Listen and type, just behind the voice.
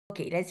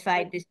Okay, let's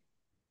find this.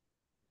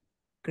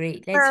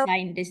 Great. Well,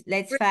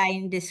 Let's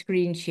find the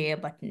screen share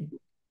button.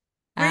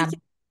 greetings,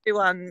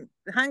 everyone.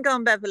 Hang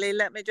on, Beverly.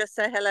 Let me just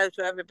say hello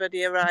to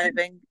everybody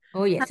arriving.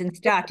 Oh yes, and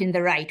start in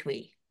the right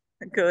way.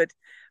 Good.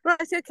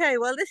 Right, okay.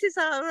 Well, this is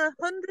our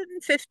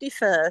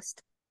 151st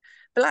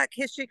Black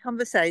History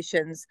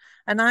Conversations,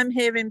 and I'm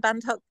here in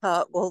Bandhook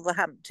Park,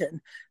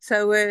 Wolverhampton.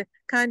 So we're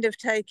kind of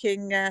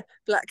taking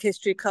Black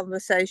History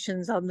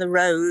Conversations on the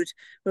road.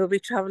 We'll be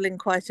travelling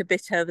quite a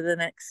bit over the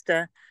next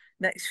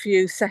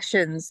few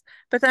sessions.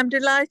 But I'm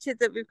delighted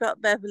that we've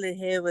got Beverly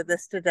here with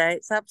us today.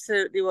 It's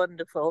absolutely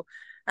wonderful.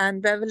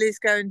 And Beverly's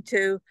going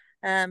to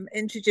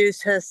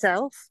introduce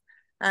herself,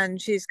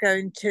 and she's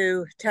going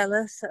to tell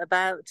us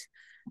about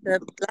the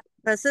Black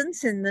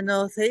presence in the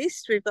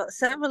Northeast. We've got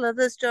several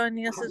others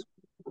joining us as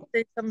well.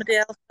 See somebody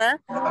else there.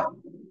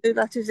 Who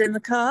that is in the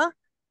car?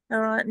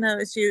 All right, no,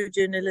 it's you,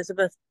 June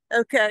Elizabeth.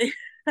 Okay,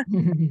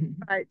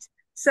 right.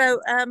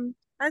 So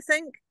I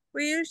think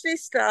we usually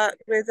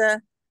start with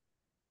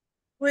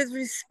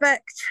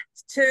respect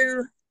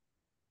to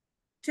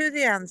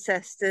the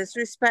ancestors,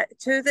 respect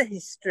to the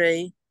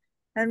history,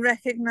 and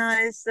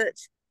recognize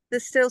that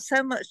there's still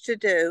so much to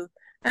do.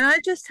 And I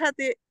just had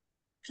the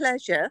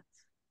pleasure,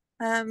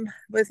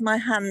 with my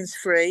hands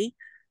free,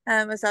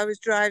 as I was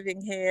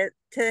driving here,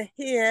 to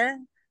hear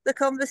the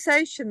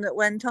conversation that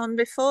went on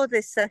before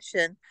this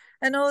session.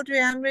 And Audrey,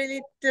 I'm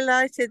really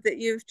delighted that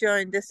you've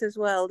joined us as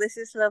well. This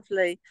is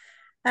lovely.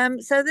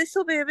 So this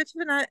will be a bit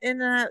of an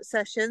in and out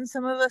session.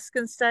 Some of us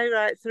can stay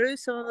right through,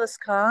 some of us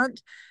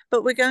can't,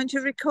 but we're going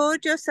to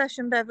record your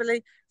session,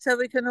 Beverly, so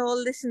we can all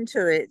listen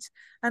to it.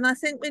 And I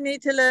think we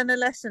need to learn a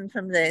lesson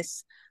from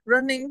this.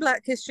 Running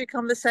Black History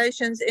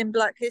Conversations in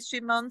Black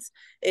History Month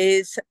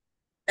is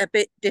a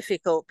bit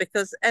difficult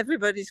because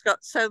everybody's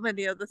got so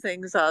many other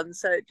things on,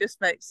 so it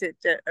just makes it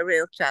a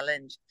real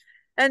challenge.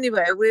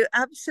 Anyway, we're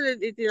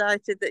absolutely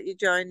delighted that you're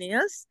joining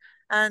us,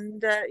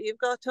 and you've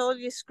got all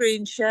your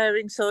screen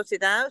sharing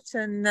sorted out,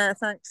 and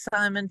thanks,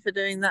 Simon, for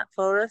doing that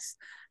for us.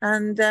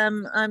 And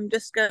I'm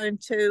just going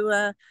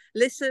to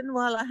listen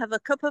while I have a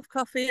cup of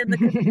coffee in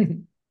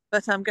the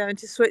but I'm going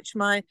to switch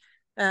my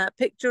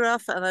picture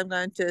off, and I'm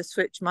going to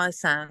switch my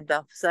sound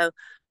off. So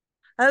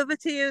over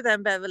to you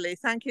then, Beverly.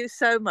 Thank you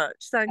so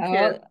much. Thank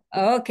you.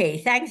 Okay,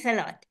 thanks a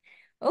lot.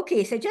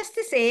 Okay, so just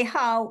to say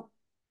how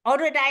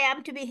honored I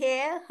am to be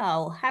here,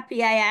 how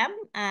happy I am,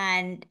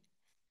 and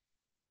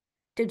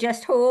to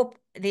just hope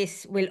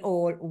this will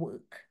all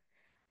work.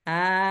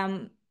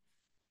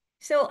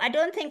 So I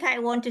don't think I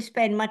want to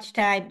spend much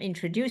time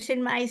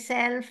introducing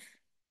myself.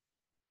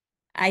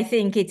 I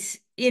think it's,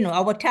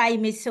 our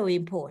time is so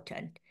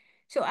important.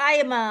 So I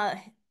am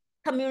a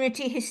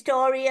community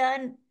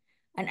historian,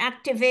 an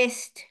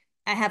activist.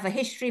 I have a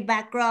history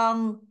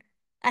background.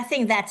 I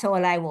think that's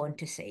all I want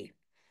to say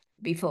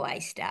before I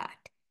start.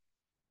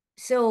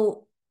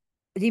 So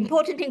the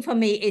important thing for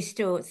me is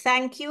to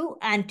thank you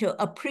and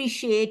to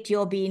appreciate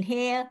your being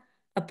here,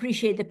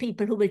 appreciate the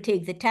people who will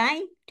take the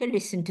time to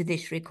listen to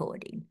this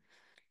recording.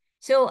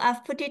 So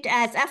I've put it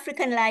as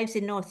African Lives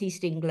in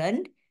Northeast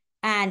England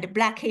and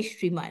Black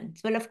History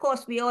Month. Well, of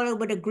course, we all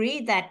would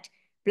agree that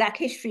Black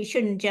history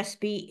shouldn't just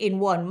be in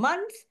one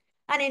month.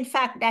 And in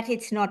fact, that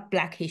it's not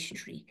Black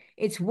history.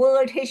 It's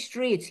world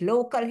history, it's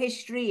local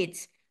history,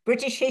 it's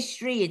British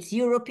history, it's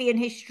European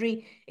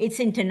history, it's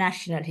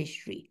international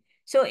history.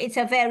 So it's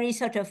a very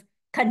sort of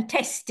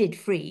contested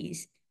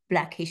phrase,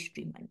 Black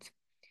History Month.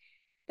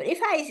 But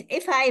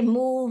if I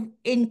move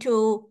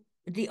into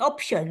the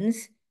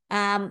options,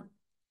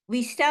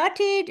 we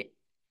started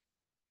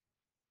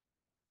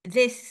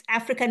this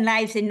African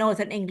Lives in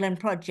Northern England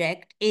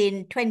project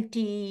in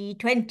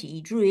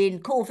 2020 during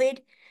COVID.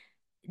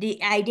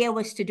 The idea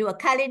was to do a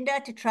calendar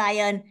to try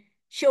and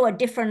show a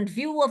different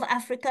view of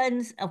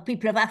Africans, of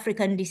people of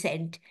African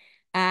descent,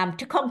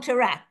 to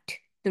counteract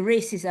the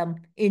racism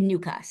in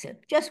Newcastle.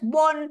 Just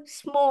one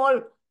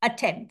small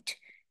attempt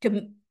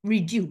to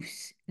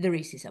reduce the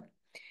racism.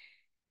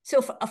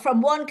 So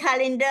from one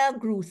calendar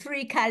grew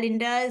 3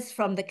 calendars.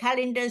 From the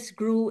calendars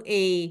grew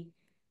a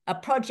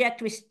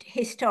project with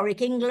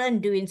Historic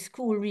England doing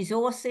school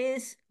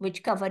resources,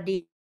 which covered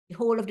the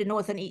whole of the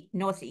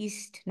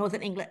northeast,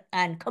 Northern England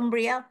and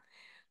Cumbria.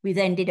 We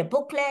then did a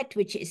booklet,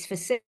 which is for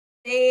sale,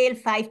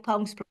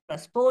 £5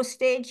 plus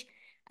postage.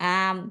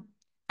 And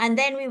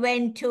then we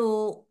went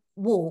to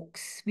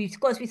walks,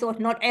 because we thought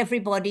not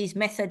everybody's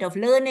method of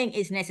learning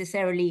is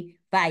necessarily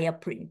via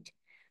print.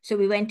 So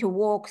we went to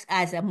walks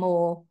as a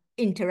more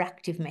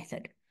interactive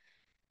method.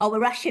 Our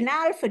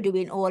rationale for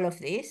doing all of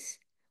this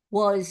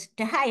was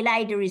to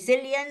highlight the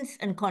resilience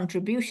and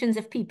contributions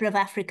of people of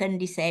African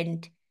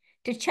descent,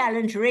 to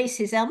challenge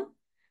racism,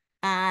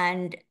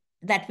 and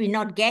that we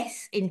not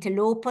guess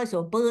interlopers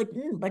or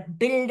burden, but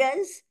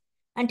builders,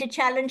 and to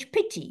challenge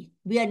pity.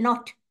 We are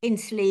not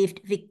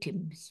enslaved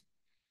victims.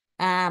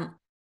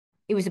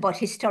 It was about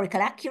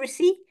historical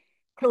accuracy,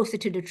 closer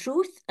to the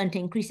truth, and to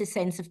increase a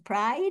sense of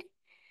pride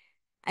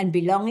and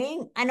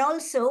belonging. And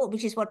also,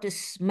 which is what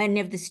many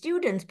of the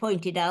students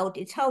pointed out,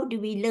 it's how do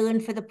we learn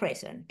for the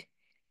present?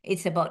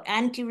 It's about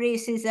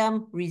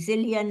anti-racism,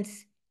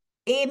 resilience,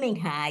 aiming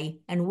high,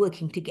 and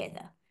working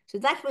together. So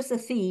that was the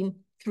theme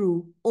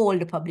through all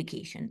the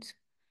publications.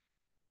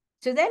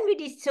 So then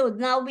so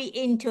now we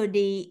into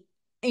the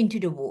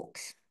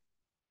walks.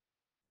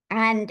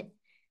 And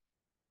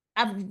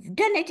I've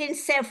done it in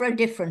several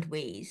different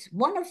ways.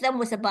 One of them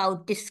was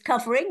about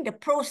discovering, the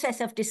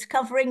process of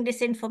discovering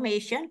this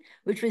information,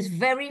 which was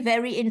very,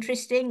 very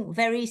interesting,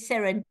 very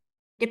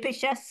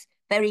serendipitous,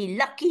 very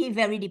lucky,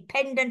 very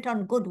dependent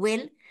on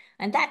goodwill.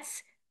 And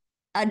that's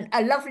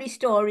a lovely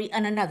story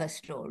and another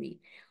story.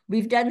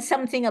 We've done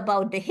something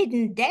about the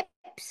hidden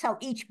depths, how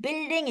each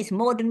building is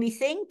more than we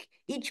think,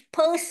 each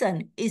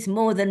person is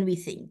more than we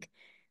think.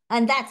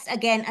 And that's,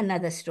 again,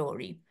 another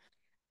story.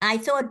 I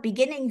thought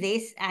beginning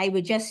this, I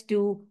would just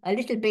do a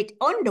little bit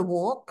on the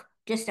walk,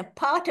 just a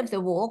part of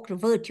the walk, the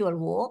virtual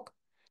walk,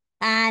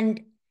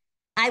 and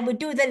I would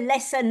do the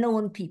lesser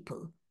known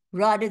people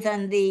rather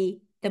than the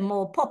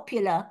more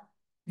popular,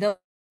 the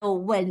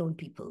well-known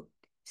people.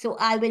 So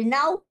I will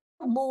now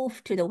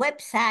move to the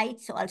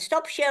website. So I'll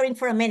stop sharing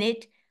for a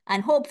minute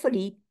and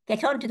hopefully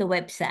get onto the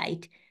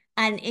website.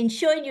 And in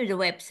showing you the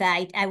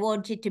website, I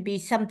want it to be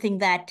something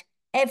that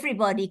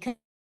everybody can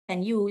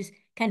use,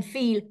 can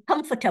feel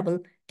comfortable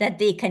that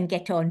they can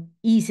get on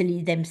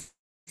easily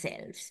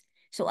themselves.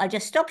 So I'll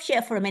just stop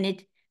share for a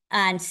minute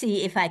and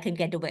see if I can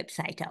get the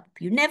website up.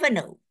 You never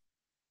know.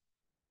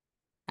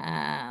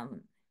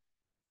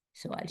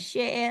 So I'll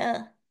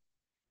share.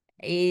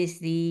 Is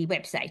the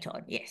website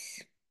on?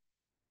 Yes.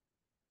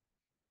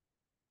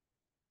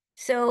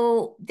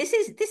 So this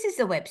is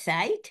the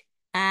website,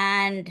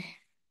 and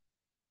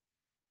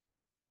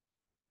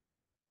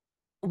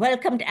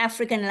welcome to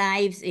African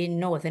Lives in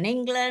Northern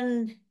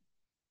England.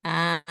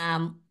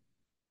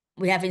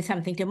 We're having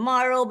something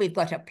tomorrow. We've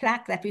got a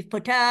plaque that we've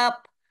put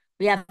up.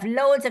 We have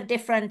loads of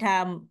different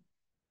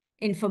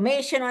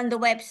information on the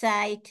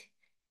website.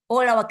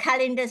 All our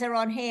calendars are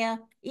on here,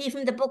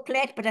 even the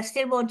booklet, but I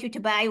still want you to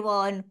buy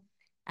one,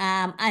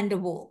 and the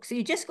walk. So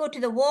you just go to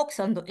the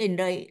walks on the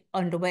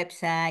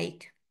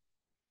website.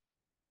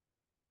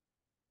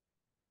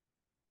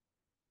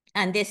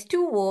 And there's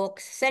two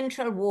walks,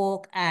 Central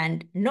Walk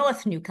and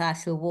North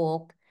Newcastle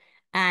Walk,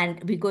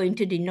 and we're going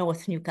to the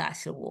North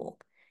Newcastle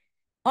Walk.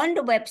 On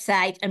the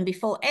website, and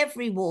before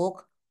every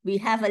walk, we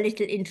have a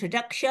little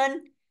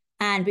introduction,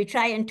 and we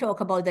try and talk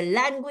about the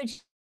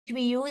language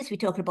we use. We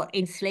talk about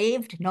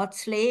enslaved, not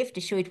slave,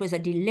 to show it was a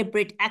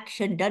deliberate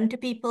action done to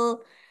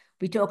people.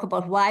 We talk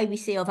about why we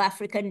say of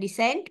African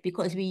descent,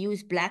 because we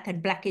use black,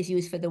 and black is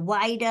used for the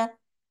wider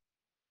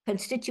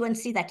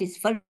constituency that is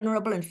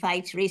vulnerable and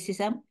fights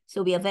racism.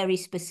 So we are very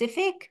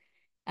specific.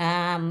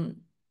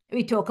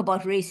 We talk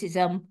about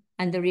racism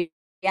and the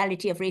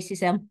reality of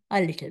racism a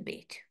little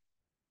bit.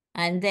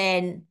 And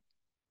then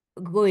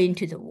go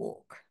into the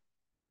walk.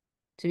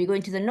 So we're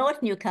going to the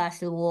North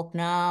Newcastle Walk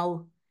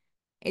now.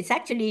 It's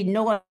actually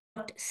North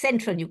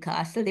Central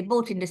Newcastle. They're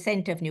both in the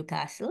center of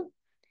Newcastle.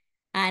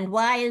 And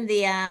while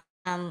the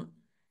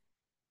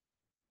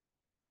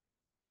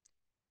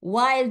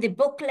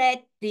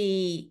booklet,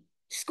 the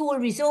school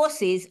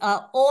resources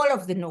are all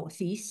of the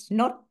Northeast,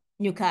 not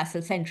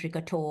Newcastle-centric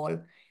at all,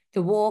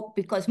 the walk,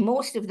 because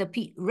most of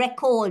the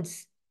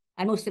records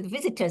and most of the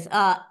visitors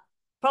are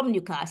from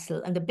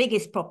Newcastle, and the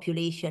biggest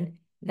population,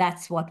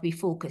 that's what we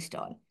focused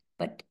on.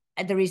 But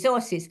the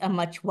resources are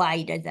much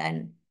wider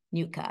than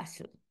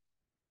Newcastle.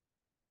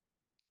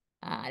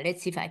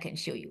 Let's see if I can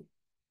show you.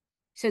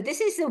 So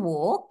this is the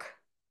walk.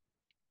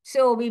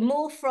 So we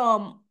move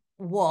from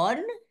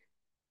one,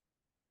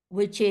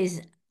 which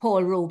is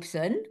Paul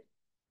Robeson,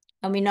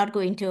 and I'm not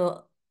going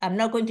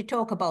to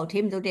talk about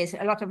him, though there's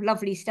a lot of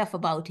lovely stuff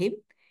about him,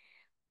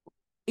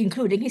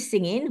 including his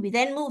singing. We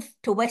then move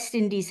to West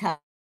Indies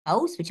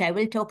House, which I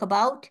will talk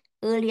about,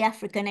 early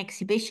African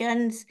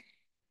exhibitions.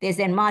 There's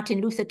then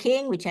Martin Luther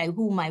King,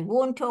 whom I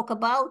won't talk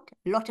about,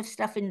 a lot of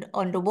stuff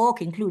on the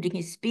walk, including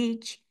his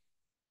speech.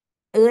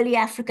 Early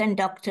African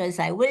doctors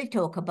I will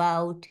talk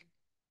about,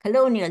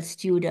 colonial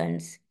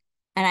students,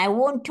 and I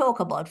won't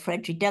talk about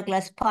Frederick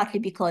Douglass, partly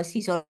because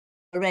he's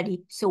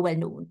already so well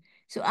known.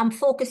 So I'm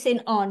focusing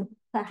on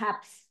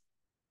perhaps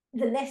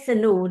the lesser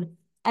known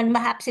and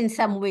perhaps in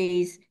some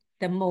ways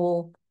the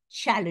more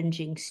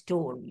challenging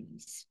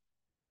stories.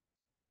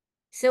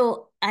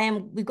 So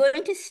we're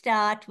going to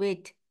start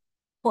with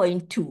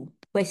point 2,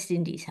 West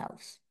Indies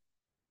House.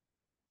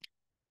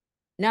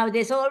 Now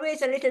there's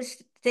always a little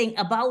thing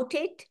about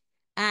it,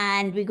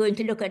 and we're going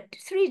to look at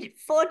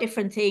 4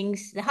 different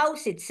things, the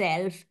house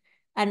itself,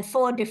 and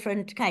 4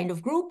 different kind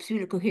of groups. We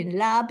look at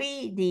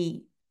Labi,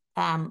 the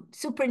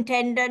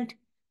superintendent,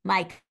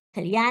 Michael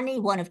Yanni,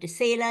 one of the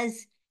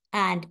sailors,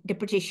 and the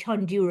British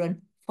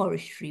Honduran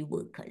forestry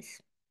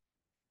workers.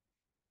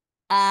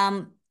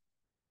 On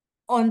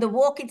the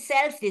walk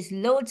itself, there's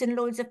loads and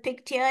loads of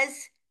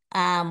pictures,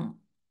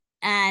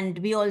 and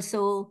we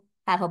also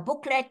have a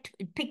booklet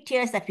with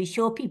pictures that we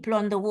show people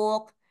on the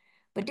walk,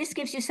 but this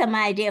gives you some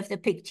idea of the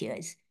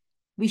pictures.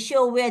 We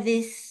show where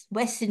this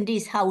West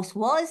Indies house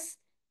was,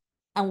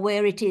 and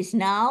where it is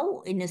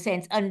now, in a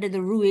sense, under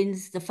the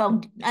ruins,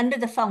 under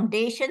the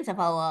foundations of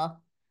our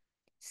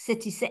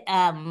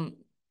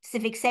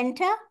civic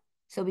center.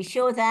 So we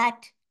show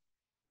that.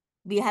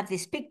 We have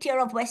this picture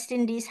of West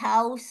Indies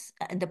House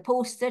and the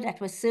poster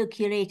that was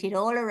circulated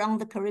all around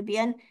the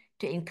Caribbean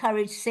to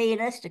encourage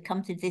sailors to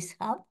come to this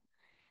hub.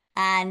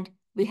 And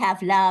we have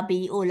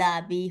Labi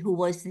Olabi, who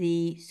was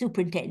the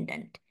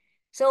superintendent.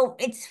 So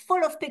it's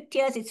full of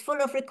pictures, it's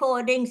full of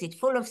recordings, it's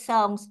full of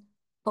songs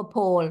for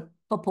Paul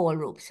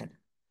Robeson.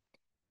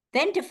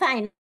 Then to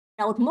find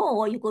out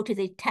more, you go to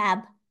the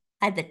tab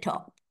at the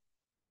top,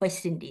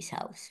 West Indies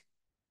House.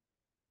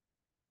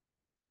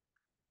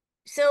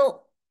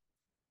 So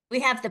we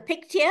have the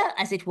picture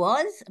as it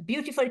was, a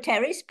beautiful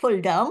terrace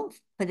pulled down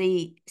for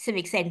the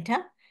civic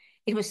center.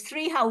 It was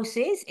 3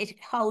 houses. It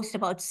housed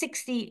about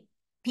 60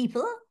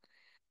 people.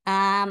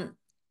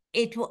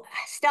 It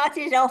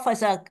started off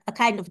as a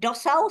kind of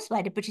doss house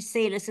by the British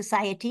Sailor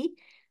Society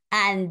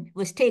and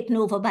was taken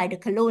over by the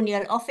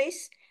Colonial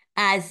Office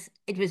as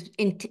it was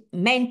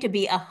meant to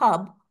be a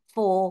hub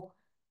for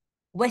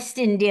West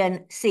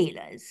Indian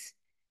sailors.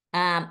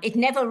 It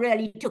never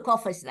really took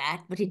off as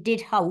that, but it did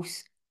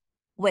house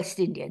West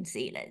Indian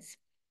sailors.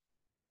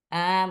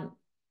 And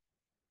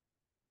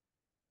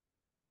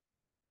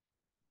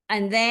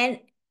then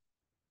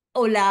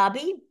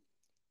Olabi.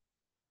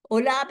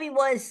 Olabi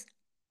was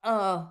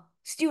a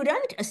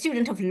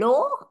student of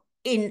law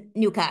in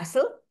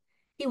Newcastle.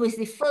 He was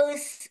the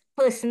first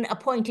person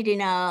appointed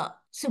in a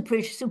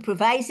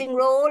supervising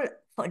role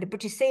for the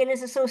British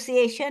Sailors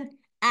Association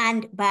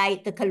and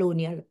by the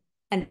Colonial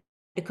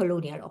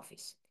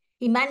Office.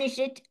 He managed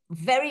it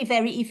very,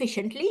 very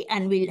efficiently,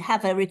 and we'll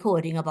have a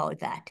recording about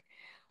that.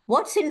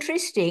 What's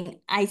interesting,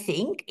 I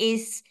think,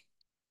 is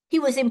he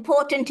was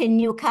important in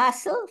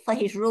Newcastle for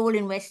his role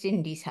in West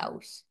Indies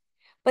House,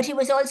 but he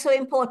was also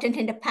important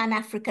in the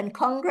Pan-African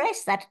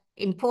Congress, that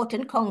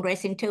important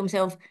Congress in terms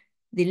of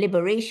the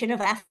liberation of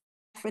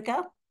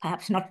Africa,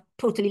 perhaps not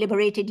totally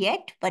liberated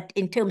yet, but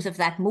in terms of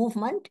that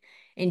movement,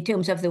 in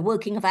terms of the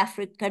working of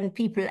African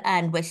people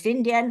and West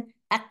Indian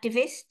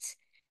activists.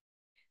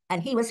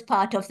 And he was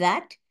part of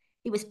that.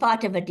 He was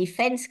part of a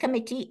defense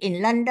committee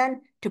in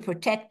London to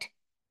protect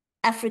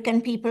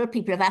African people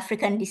of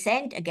African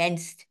descent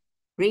against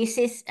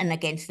racists and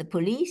against the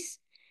police.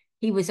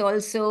 He was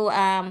also,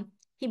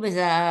 he was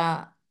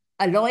a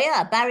lawyer,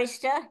 a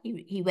barrister.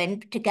 He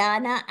went to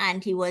Ghana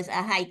and he was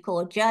a high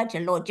court judge, a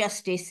Lord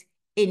Justice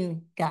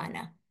in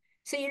Ghana.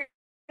 So you're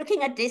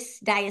looking at this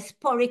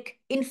diasporic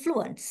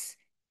influence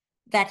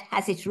that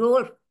has its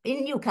role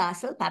in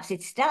Newcastle, perhaps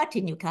it started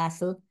in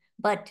Newcastle,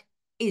 but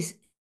is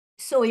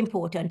so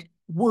important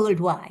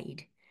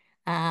worldwide.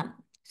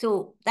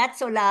 So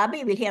that's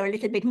Olabi. We'll hear a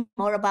little bit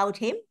more about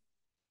him.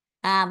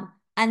 And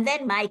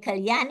then Michael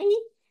Yanni,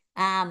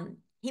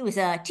 he was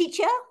a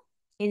teacher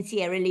in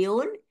Sierra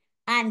Leone,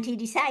 and he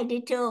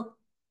decided to,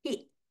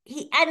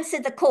 he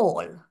answered the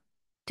call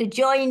to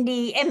join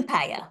the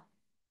empire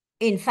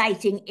in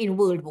fighting in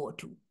World War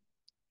II.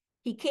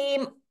 He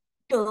came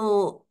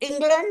to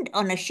England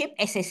on a ship,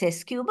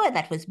 SSS Cuba,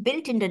 that was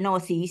built in the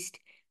Northeast,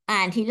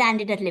 and he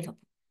landed at Liverpool.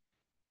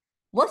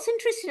 What's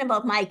interesting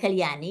about Michael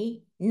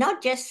Yanni,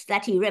 not just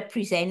that he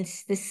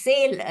represents the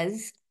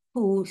sailors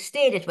who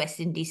stayed at West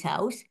Indies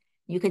House,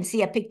 you can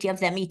see a picture of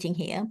them eating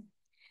here,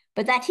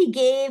 but that he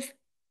gave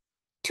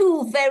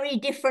 2 very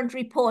different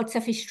reports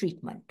of his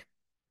treatment.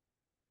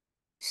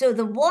 So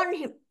the one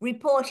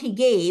report he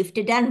gave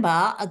to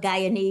Dunbar, a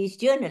Guyanese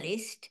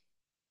journalist,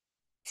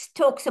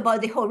 talks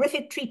about the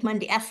horrific treatment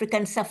the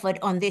Africans suffered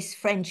on this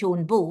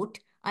French-owned boat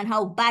and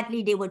how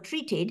badly they were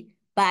treated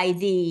by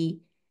the,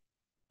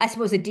 I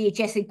suppose, the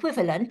DHS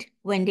equivalent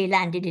when they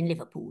landed in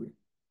Liverpool.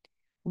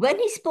 When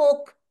he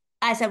spoke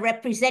as a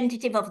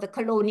representative of the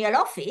Colonial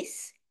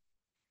Office,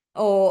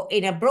 or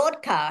in a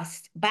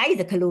broadcast by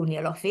the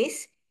Colonial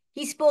Office,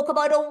 he spoke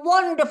about a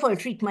wonderful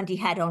treatment he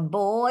had on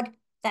board,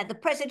 that the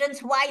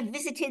president's wife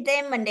visited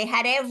them and they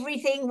had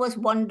everything was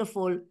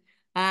wonderful.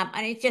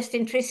 And it's just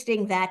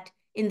interesting that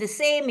in the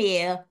same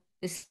year,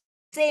 the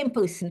same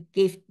person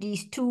gave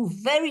these 2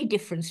 very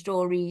different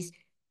stories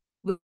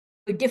with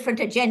different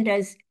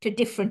agendas to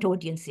different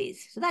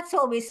audiences. So that's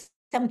always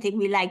something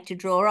we like to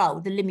draw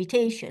out, the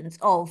limitations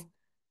of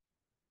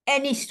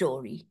any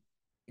story,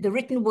 the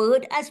written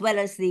word as well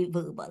as the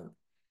verbal.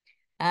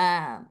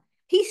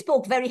 He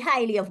spoke very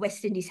highly of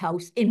West Indies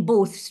House in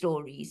both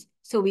stories,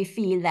 so we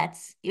feel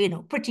that's,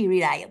 pretty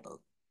reliable.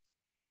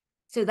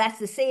 So that's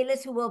the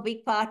sailors who were a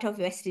big part of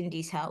West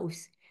Indies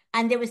House.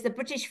 And there was the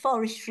British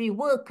forestry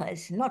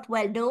workers, not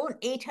well known,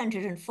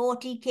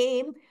 840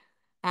 came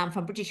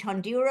from British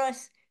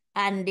Honduras,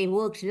 and they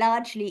worked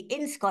largely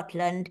in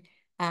Scotland,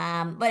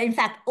 but in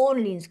fact,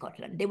 only in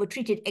Scotland. They were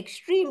treated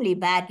extremely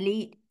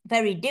badly,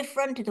 very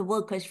different to the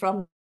workers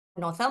from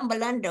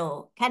Northumberland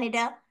or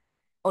Canada,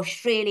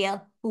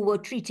 Australia, who were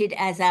treated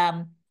as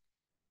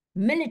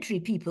military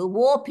people,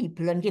 war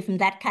people, and given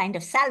that kind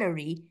of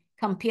salary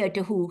compared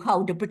to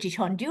how the British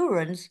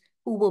Hondurans,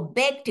 who were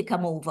begged to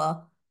come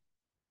over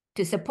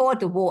to support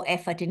the war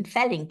effort in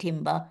felling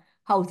timber,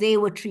 how they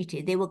were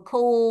treated. They were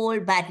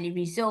cold, badly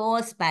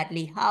resourced,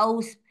 badly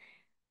housed,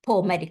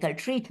 poor medical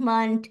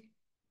treatment,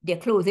 their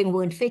clothing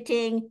weren't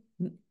fitting,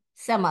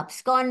 some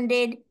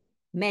absconded,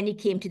 many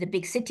came to the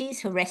big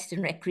cities for rest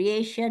and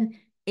recreation,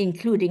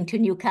 including to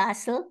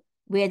Newcastle,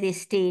 where they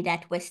stayed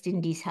at West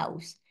Indies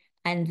House.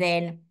 And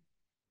then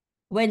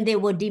when they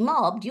were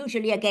demobbed,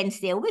 usually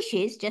against their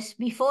wishes, just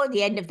before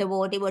the end of the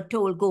war, they were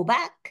told, go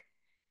back.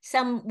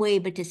 Some were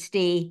able to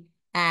stay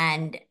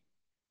and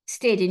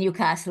stayed in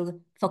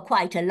Newcastle for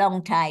quite a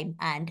long time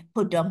and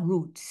put down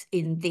roots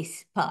in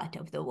this part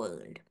of the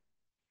world.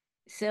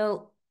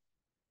 So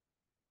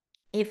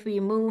if we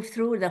move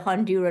through the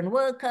Honduran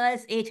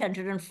workers,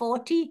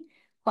 840,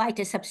 quite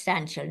a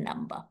substantial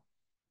number.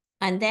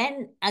 And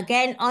then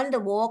again, on the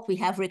walk, we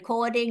have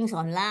recordings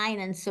online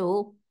and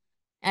so,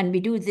 and we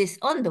do this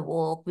on the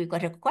walk. We've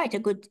got quite a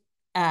good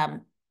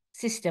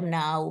system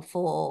now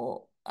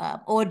for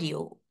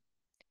audio.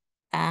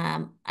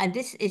 And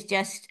this is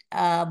just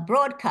a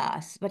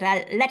broadcast, but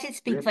I'll let it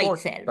speak for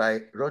itself.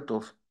 By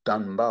Rodolphe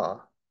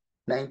Dunbar,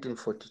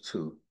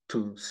 1942,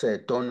 to Sir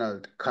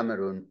Donald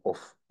Cameron of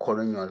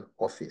Colonial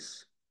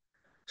Office.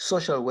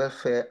 Social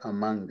welfare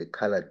among the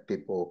colored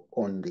people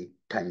on the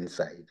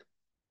Tyneside.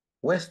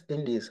 West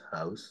Indies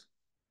House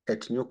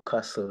at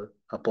Newcastle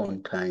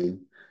upon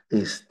Tyne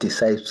is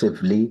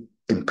decisively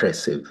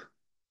impressive.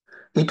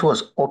 It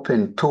was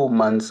opened 2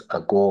 months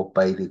ago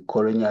by the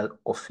Colonial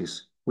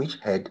Office, which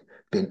had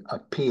been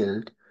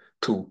appealed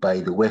to by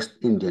the West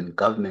Indian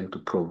government to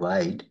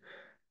provide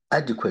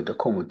adequate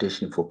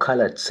accommodation for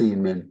colored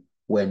seamen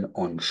when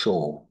on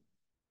shore.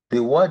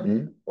 The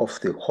warden of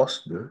the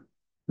hostel,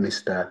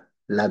 Mr.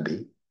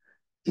 Labi,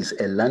 is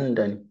a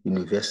London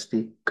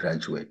University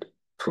graduate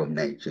from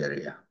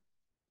Nigeria.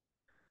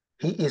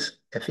 He is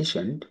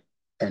efficient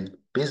and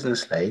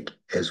businesslike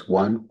as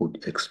one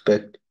would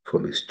expect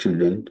from a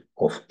student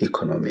of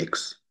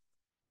economics.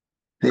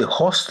 The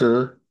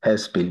hostel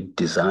has been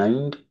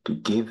designed to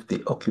give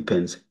the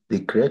occupants the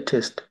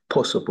greatest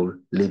possible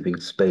living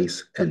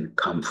space and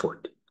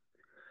comfort.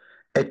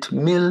 At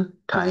meal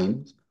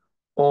times,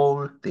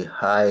 all the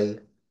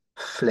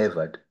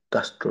high-flavored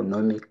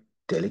gastronomic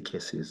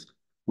delicacies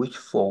which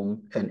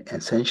form an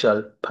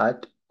essential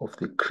part of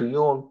the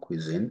Creole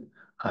cuisine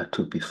are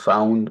to be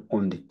found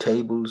on the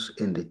tables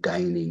in the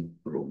dining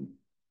room.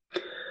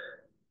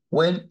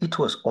 When it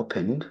was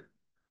opened,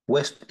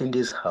 West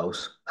Indies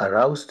House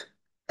aroused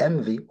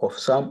envy of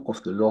some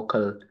of the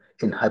local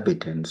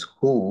inhabitants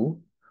who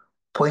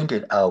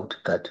pointed out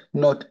that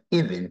not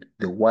even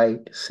the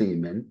white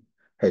seamen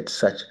had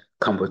such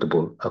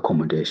comfortable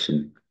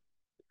accommodation.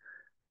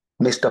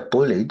 Mr.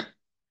 Bullard,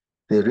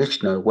 the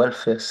Regional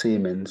Welfare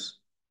Seamen's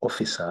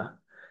officer,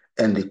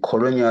 and the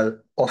Colonial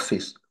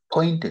Office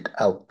pointed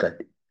out that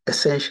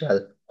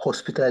essential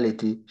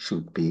hospitality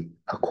should be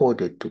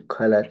accorded to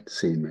colored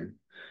seamen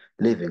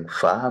living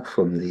far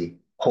from the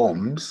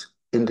homes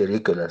in the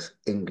rigorous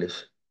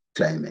English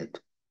climate.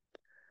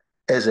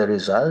 As a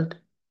result,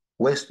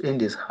 West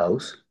Indies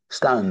House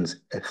stands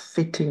a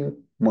fitting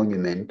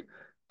monument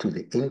to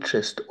the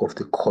interest of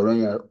the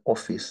Colonial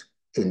Office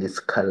in its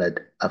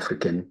colored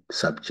African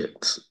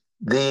subjects.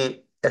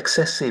 The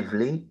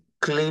excessively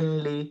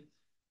cleanly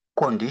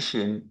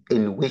condition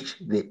in which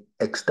the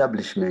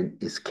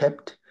establishment is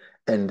kept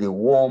and the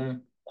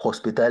warm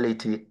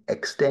hospitality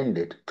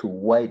extended to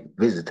white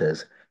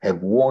visitors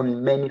have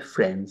won many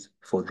friends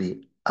for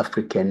the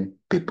African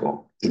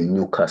people in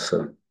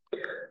Newcastle.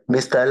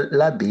 Mr.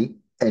 Labi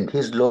and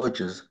his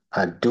lodges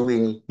are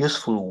doing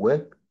useful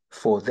work,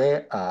 for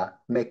they are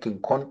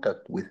making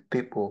contact with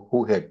people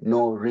who had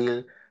no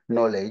real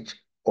knowledge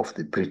of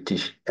the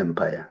British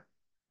Empire.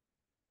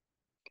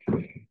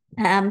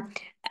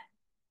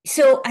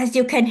 So as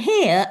you can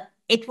hear,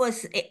 it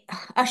was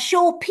a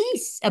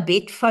showpiece a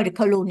bit for the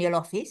Colonial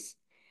Office,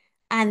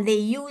 and they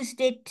used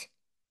it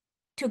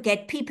to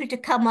get people to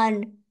come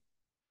and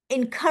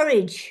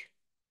encourage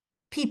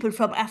people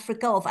from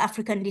Africa, of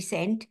African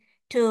descent,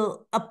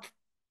 to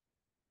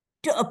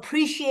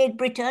appreciate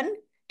Britain,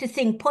 to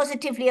think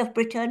positively of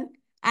Britain,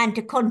 and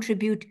to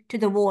contribute to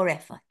the war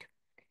effort.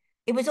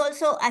 It was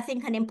also, I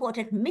think, an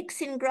important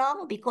mixing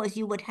ground because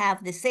you would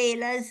have the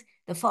sailors,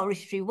 the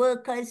forestry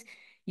workers,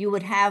 you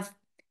would have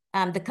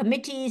the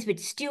committees with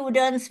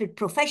students, with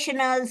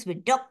professionals,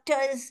 with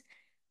doctors.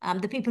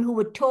 The people who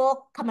would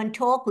come and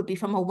talk would be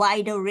from a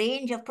wider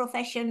range of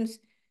professions.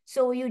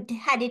 So you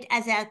had it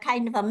as a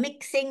kind of a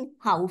mixing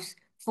house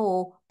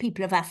for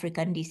people of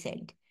African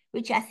descent,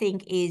 which I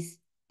think is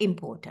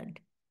important.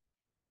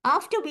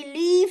 After we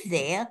leave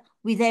there,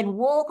 we then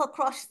walk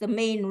across the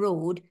main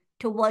road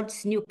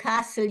towards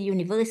Newcastle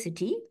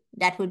University.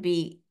 That would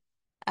be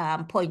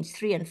points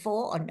 3 and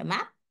 4 on the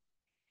map.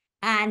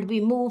 And we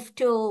move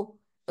to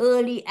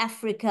early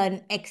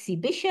African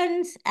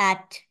exhibitions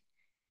at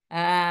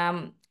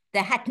the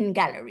Hatton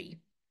Gallery.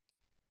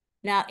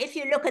 Now, if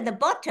you look at the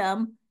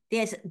bottom,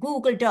 there's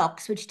Google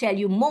Docs, which tell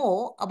you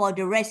more about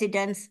the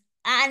residence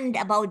and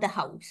about the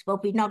house,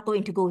 but we're not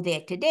going to go there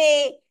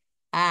today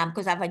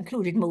because I've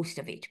included most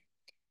of it.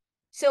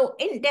 So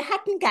in the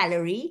Hatton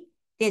Gallery,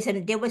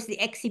 there was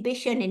the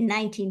exhibition in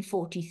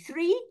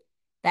 1943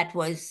 that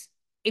was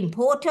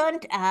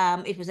important.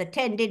 It was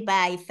attended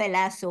by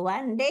Fela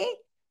Sowande,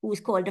 who was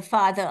called the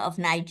father of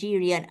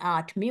Nigerian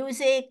art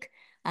music.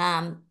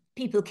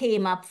 People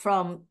came up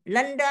from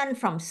London,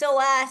 from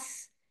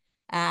SOAS,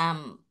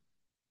 from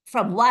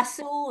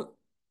WASU,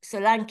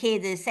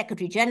 Solanke, the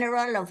Secretary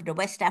General of the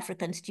West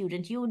African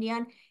Student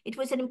Union. It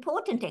was an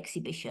important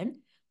exhibition.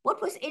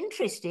 What was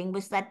interesting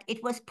was that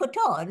it was put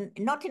on,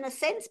 not in a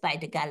sense by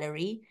the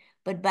gallery,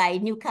 but by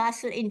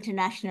Newcastle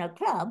International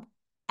Club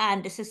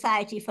and the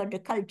Society for the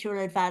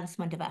Cultural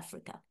Advancement of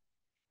Africa.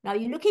 Now,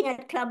 you're looking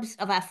at clubs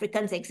of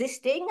Africans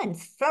existing and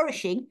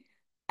flourishing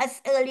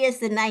as early as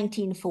the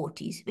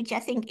 1940s, which I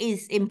think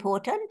is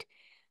important.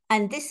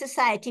 And this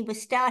society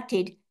was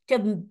started to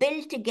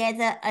build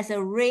together as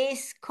a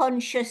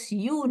race-conscious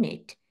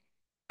unit,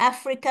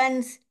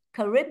 Africans,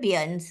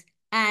 Caribbeans,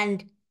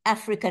 and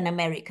African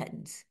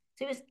Americans.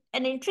 So it was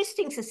an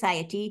interesting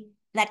society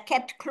that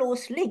kept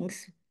close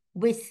links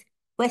with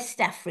West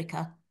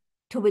Africa,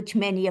 to which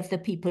many of the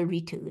people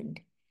returned.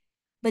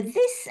 But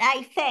this,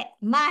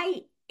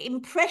 my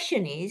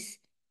impression is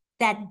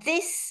that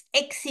this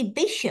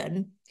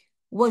exhibition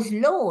was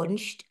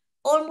launched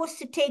almost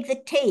to take the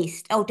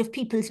taste out of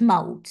people's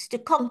mouths, to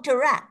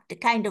counteract the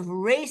kind of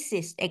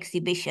racist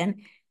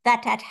exhibition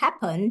that had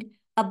happened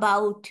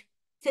about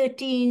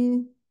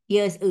 13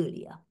 years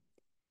earlier.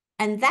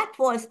 And that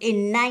was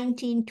in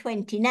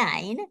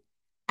 1929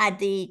 at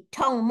the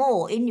Tongue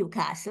Moor in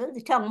Newcastle.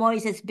 The Tongue Moor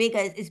is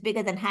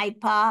bigger than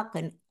Hyde Park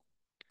and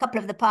a couple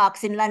of the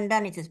parks in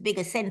London. It's as big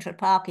as Central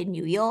Park in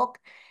New York.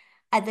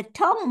 At the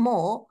Tongue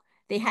Moor,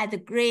 they had the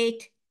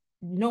great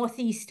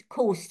Northeast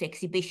Coast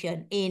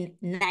exhibition in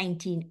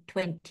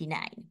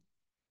 1929.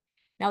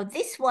 Now,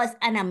 this was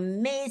an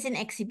amazing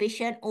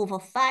exhibition. Over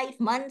 5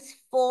 months,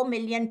 4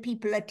 million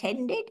people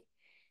attended.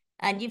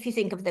 And if you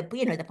think of the,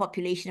 the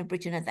population of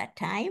Britain at that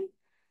time,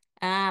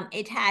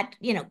 it had,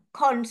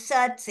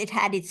 concerts, it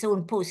had its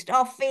own post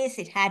office,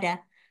 it had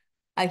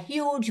a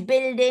huge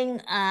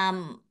building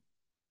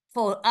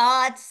for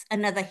arts,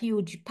 another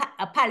huge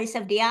a Palace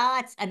of the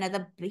Arts,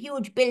 another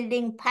huge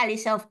building,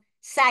 Palace of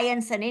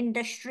Science and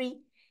Industry.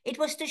 It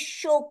was to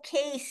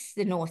showcase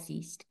the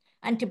Northeast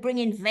and to bring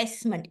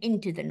investment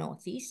into the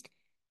Northeast.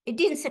 It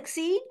didn't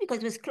succeed because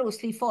it was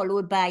closely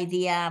followed by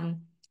the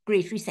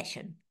Great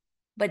Recession.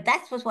 But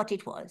that was what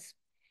it was.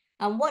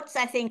 And what's,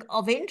 I think,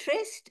 of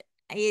interest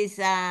is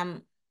they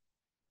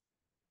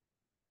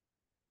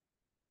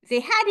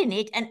had in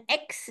it an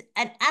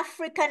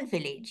African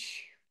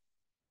village.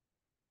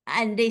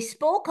 And they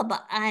spoke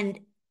about, and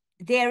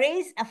there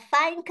is a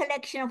fine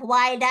collection of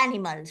wild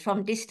animals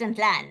from distant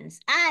lands.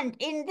 And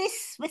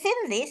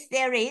within this,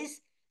 there is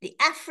the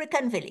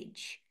African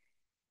village,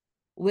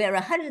 where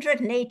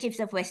 100 natives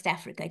of West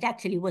Africa, it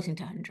actually wasn't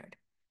 100.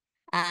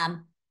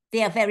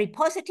 They are very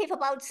positive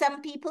about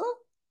some people.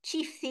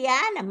 Chief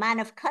Thean, a man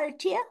of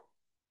culture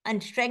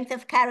and strength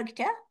of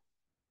character,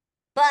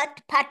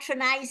 but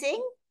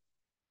patronizing.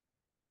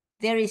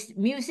 There is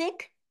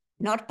music,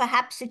 not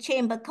perhaps a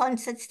chamber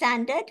concert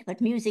standard, but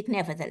music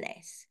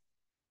nevertheless.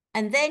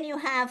 And then you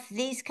have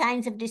these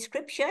kinds of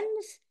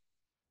descriptions.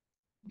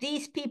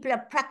 These people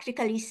are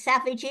practically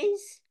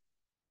savages.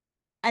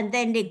 And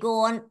then they go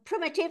on,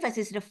 primitive as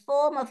is the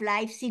form of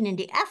life seen in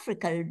the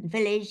African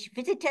village.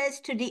 Visitors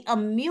to the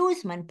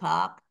amusement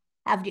park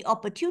have the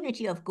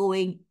opportunity of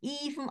going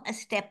even a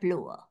step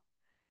lower.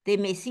 They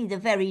may see the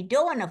very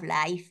dawn of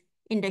life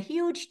in the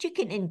huge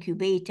chicken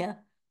incubator,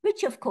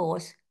 which of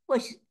course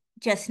was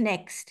just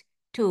next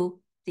to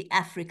the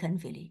African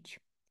village.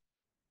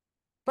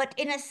 But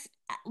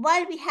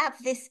while we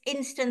have this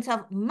instance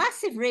of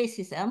massive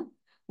racism,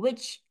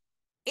 which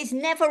is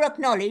never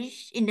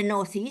acknowledged in the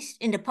Northeast,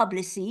 in the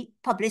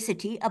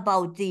publicity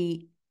about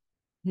the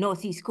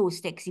Northeast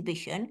Coast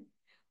exhibition,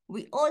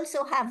 we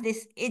also have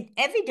this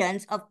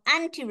evidence of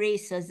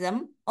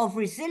anti-racism, of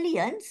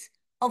resilience,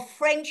 of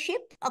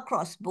friendship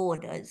across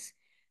borders.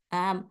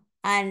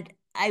 And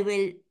I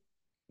will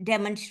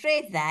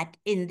demonstrate that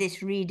in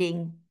this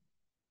reading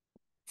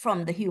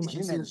from the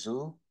Human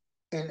Zoo.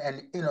 In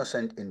An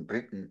Innocent in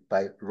Britain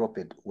by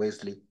Robert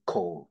Wesley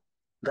Cole.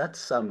 That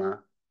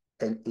summer,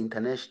 an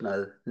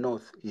international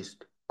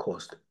Northeast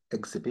Coast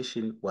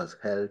exhibition was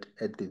held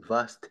at the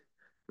vast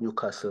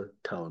Newcastle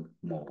Town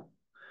Moor.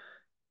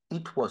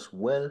 It was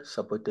well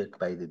supported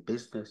by the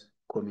business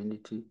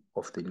community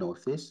of the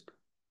Northeast.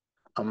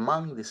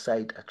 Among the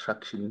side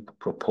attractions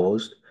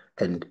proposed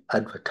and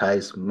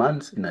advertised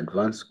months in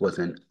advance was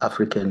an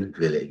African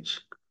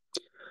village.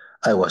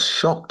 I was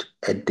shocked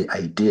at the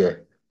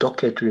idea,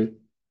 doggedly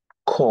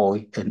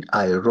coy, and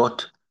I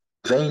wrote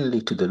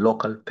vainly to the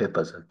local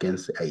papers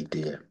against the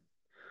idea.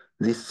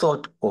 The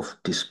thought of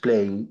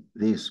displaying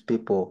these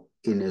people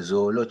in a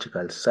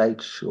zoological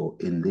sideshow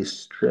in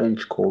this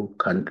strange cold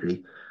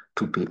country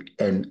to be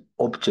an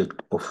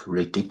object of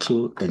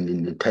ridicule and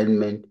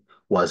entertainment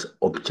was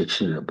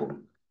objectionable.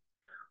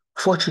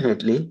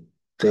 Fortunately,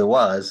 there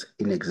was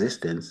in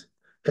existence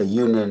a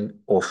union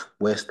of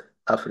West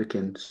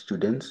African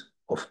students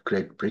of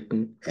Great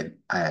Britain and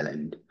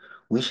Ireland,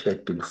 which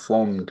had been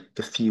formed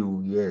a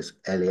few years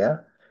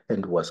earlier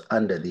and was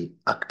under the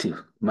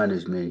active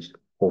management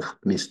of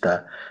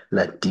Mr.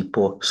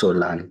 Ladipo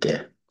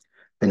Solanke,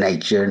 a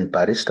Nigerian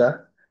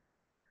barrister,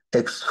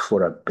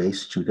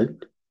 ex-Fora-based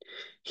student.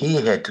 He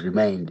had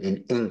remained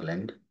in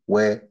England,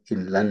 where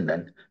in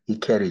London he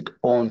carried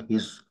on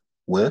his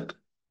work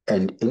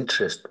and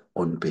interest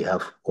on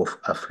behalf of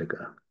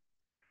Africa.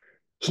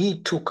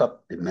 He took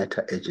up the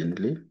matter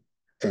urgently,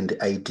 and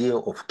the idea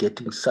of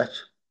getting such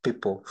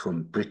people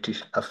from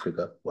British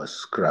Africa was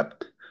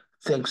scrapped,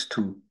 thanks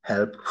to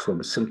help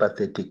from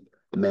sympathetic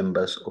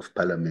members of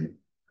Parliament.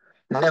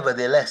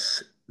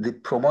 Nevertheless, the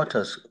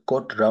promoters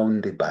got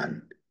round the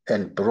ban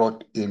and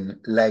brought in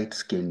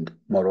light-skinned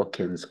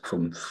Moroccans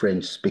from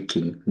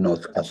French-speaking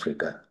North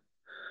Africa,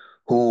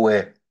 who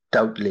were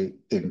doubly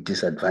in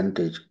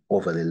disadvantage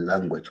over the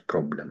language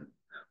problem,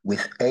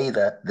 with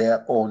either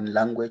their own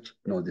language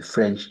nor the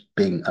French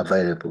being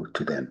available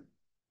to them.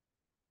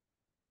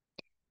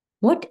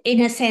 What,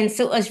 in a sense,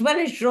 so as well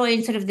as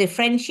drawing sort of the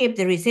friendship,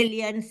 the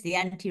resilience, the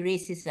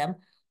anti-racism,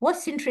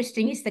 what's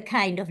interesting is the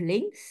kind of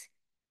links.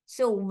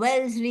 So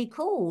Wellesley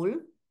Cole,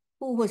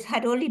 who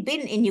had only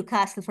been in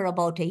Newcastle for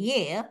about a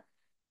year,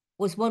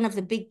 was one of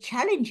the big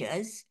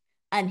challengers,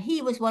 and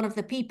he was one of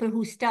the people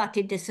who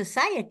started the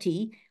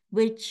society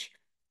which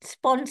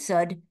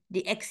sponsored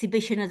the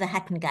exhibition of the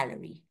Hatton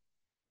Gallery.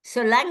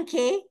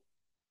 Solanke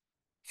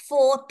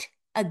fought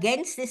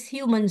against this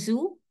human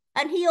zoo,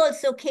 and he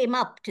also came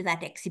up to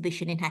that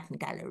exhibition in Hatton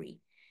Gallery.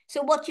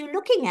 So what you're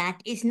looking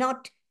at is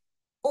not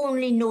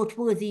only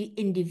noteworthy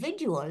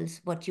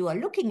individuals. What you are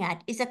looking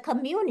at is a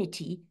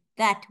community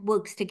that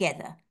works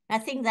together. I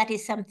think that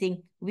is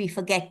something we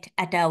forget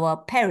at our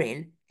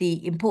peril,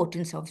 the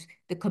importance of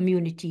the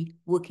community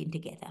working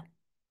together.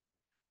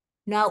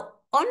 Now,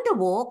 on the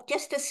walk,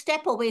 just a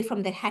step away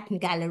from the Hatton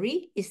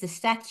Gallery, is the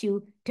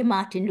statue to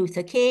Martin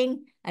Luther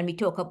King, and we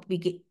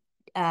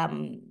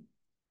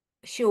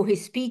show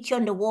his speech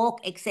on the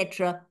walk,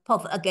 etc.,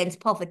 against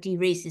poverty,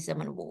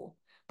 racism, and war.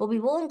 But we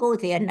won't go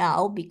there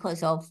now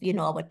because of,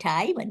 our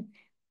time, and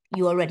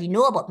you already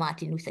know about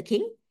Martin Luther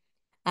King.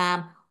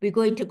 We're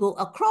going to go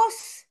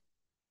across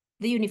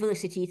the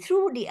university,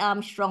 through the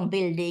Armstrong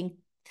Building,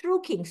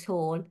 through King's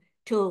Hall,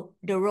 to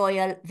the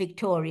Royal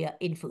Victoria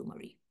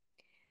Infirmary.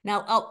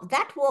 Now,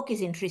 that walk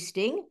is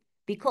interesting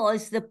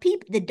because the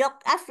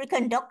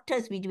African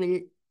doctors we will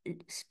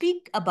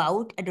speak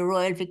about at the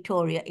Royal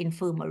Victoria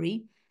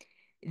Infirmary,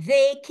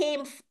 they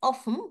came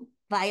often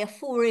via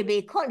Fourey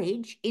Bay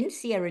College in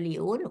Sierra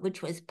Leone,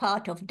 which was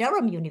part of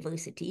Durham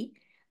University,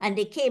 and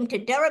they came to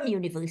Durham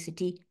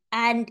University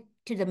and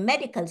to the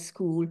medical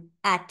school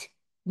at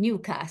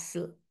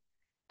Newcastle.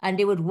 And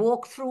they would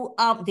work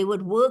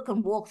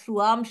and walk through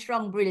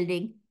Armstrong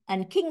Building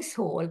and King's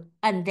Hall,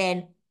 and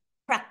then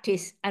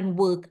practice and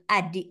work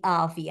at the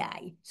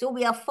RVI. So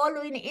we are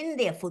following in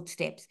their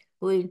footsteps,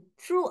 going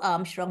through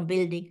Armstrong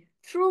Building,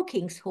 through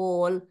King's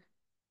Hall,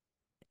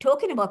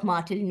 talking about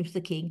Martin Luther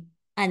King,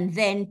 and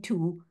then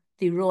to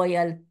the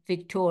Royal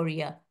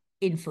Victoria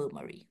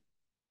Infirmary.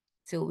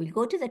 So we'll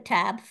go to the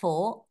tab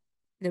for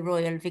the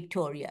Royal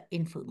Victoria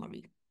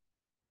Infirmary.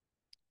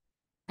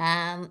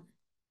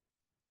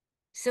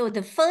 So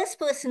the first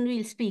person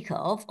we'll speak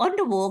of, on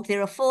the walk,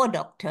 there are 4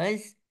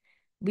 doctors.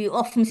 We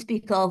often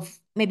speak of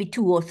maybe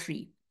 2 or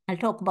 3. I'll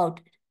talk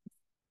about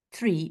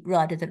 3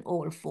 rather than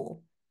all 4.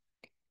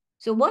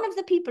 So one of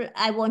the people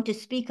I want to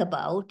speak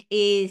about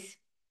is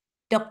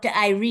Dr.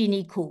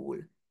 Irene Cole.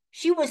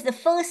 She was the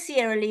first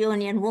Sierra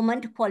Leonean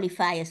woman to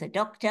qualify as a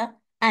doctor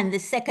and the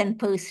second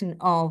person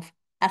of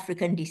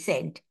African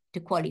descent to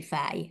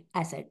qualify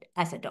as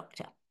a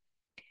doctor.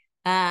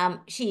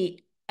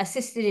 She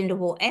assisted in the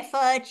war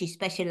effort. She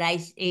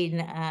specialized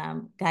in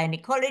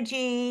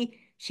gynecology.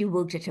 She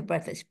worked at her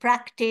brother's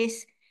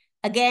practice.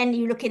 Again,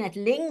 you're looking at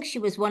links. She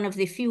was one of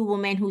the few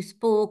women who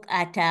spoke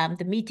at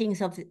the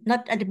meetings of,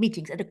 not at the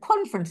meetings, at the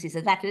conferences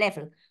at that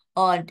level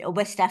on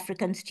West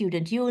African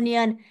Student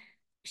Union.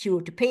 She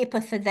wrote a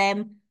paper for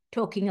them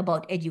talking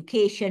about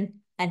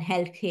education and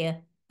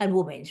healthcare and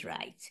women's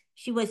rights.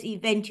 She was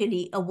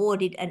eventually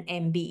awarded an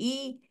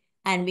MBE,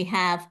 and we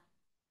have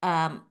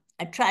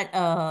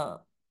a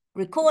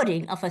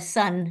recording of her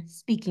son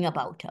speaking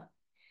about her.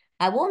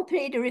 I won't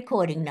play the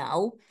recording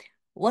now.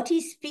 What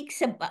he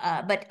speaks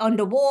about, but on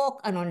the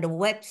walk and on the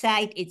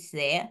website, it's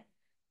there.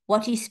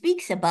 What he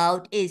speaks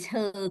about is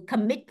her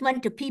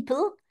commitment to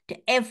people, to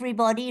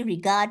everybody,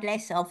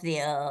 regardless of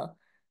their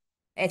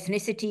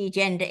ethnicity,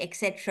 gender,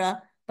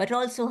 etc., but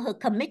also her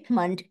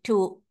commitment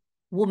to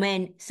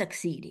women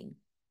succeeding.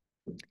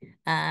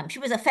 She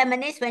was a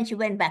feminist when she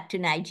went back to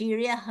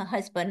Nigeria. Her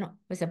husband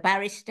was a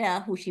barrister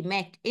who she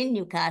met in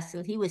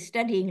Newcastle. He was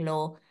studying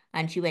law,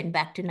 and she went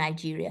back to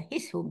Nigeria,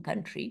 his home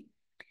country,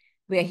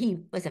 where he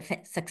was a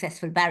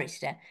successful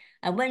barrister.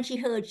 And when she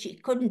heard she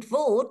couldn't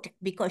vote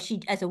because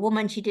as a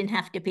woman, she didn't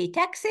have to pay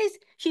taxes,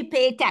 she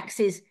paid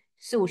taxes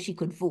so she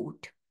could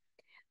vote.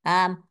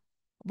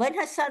 When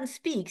her son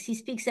speaks, he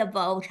speaks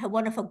about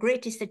one of her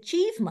greatest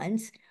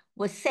achievements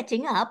was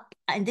setting up,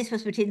 and this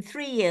was within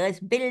 3 years,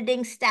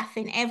 building,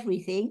 staffing,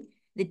 everything,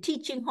 the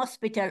teaching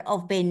hospital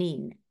of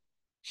Benin.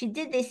 She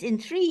did this in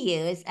 3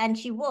 years, and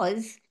she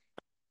was,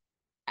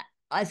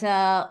 as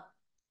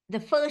the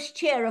first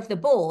chair of the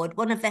board,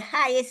 one of the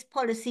highest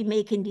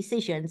policy-making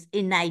decisions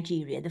in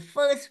Nigeria, the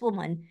first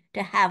woman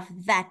to have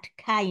that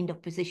kind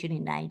of position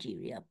in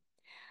Nigeria.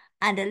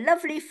 And a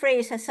lovely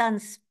phrase her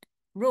son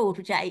wrote,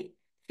 which I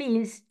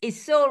feel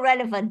is so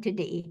relevant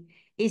today,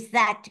 is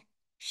that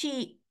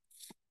she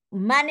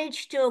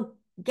managed to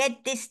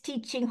get this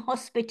teaching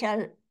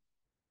hospital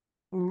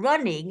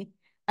running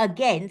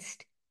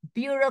against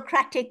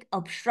bureaucratic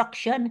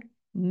obstruction,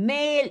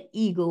 male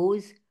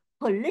egos,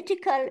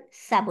 political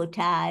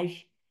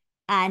sabotage,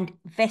 and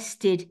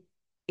vested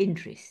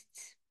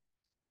interests.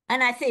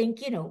 And I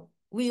think, you know,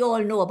 we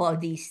all know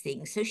about these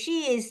things. So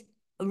she is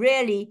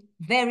really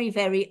very,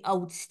 very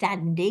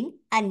outstanding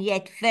and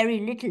yet very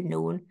little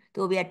known,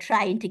 though we are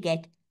trying to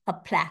get a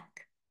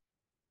plaque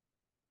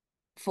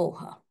for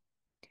her.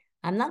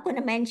 I'm not going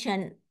to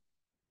mention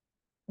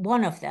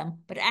one of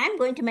them, but I'm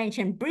going to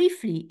mention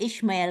briefly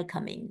Ishmael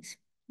Cummings.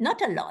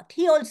 Not a lot.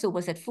 He also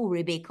was at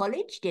Fourey Bay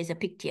College. There's a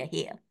picture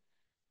here.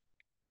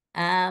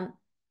 I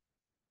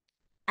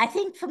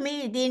think for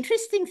me, the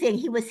interesting thing,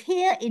 he was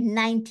here in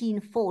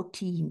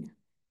 1914.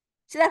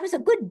 So that was a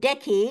good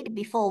decade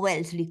before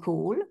Wellesley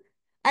Cole,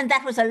 and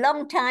that was a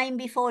long time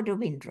before the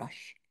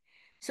Windrush.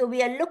 So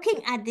we are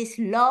looking at this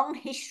long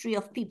history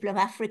of people of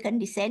African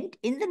descent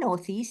in the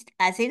Northeast,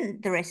 as in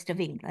the rest of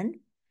England.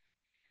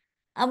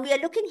 And we are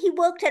looking, he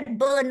worked at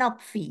Burnup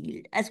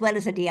Field as well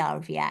as at the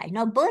RVI.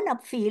 Now,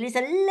 Burnup Field is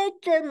a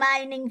little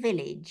mining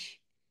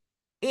village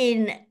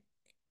in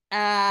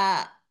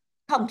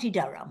County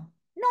Durham.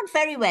 Not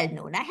very well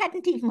known. I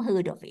hadn't even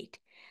heard of it.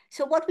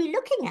 So what we're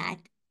looking at,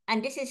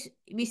 and this is,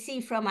 we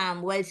see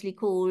from Wellesley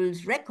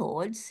Cole's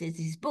records, is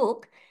his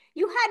book,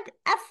 you had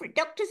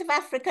doctors of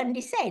African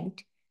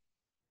descent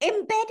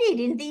embedded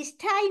in these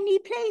tiny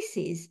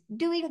places,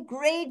 doing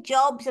great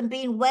jobs and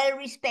being well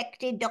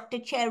respected. Dr.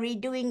 Cherry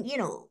doing, you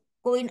know,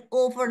 going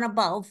over and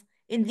above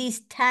in these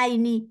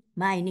tiny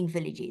mining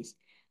villages.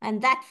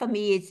 And that for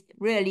me is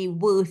really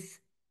worth,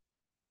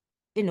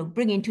 you know,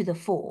 bringing to the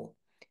fore.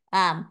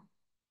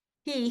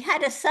 He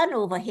had a son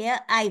over here,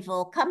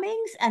 Ivor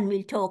Cummings, and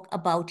we'll talk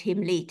about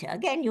him later.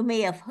 Again, you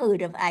may have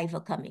heard of Ivor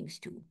Cummings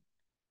too.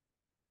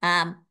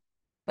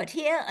 But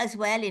here as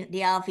well in the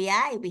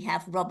RVI, we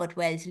have Robert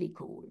Wellesley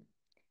Cole.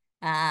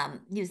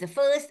 He was the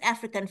first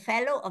African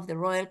fellow of the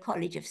Royal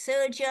College of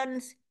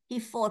Surgeons. He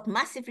fought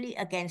massively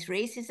against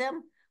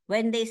racism.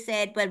 When they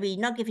said, well, we're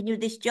not giving you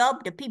this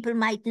job, the people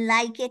mightn't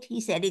like it.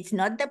 He said, it's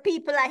not the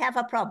people I have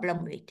a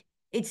problem with.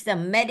 It's the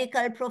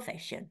medical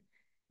profession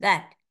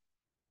that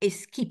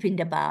is keeping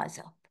the bars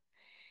up.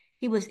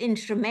 He was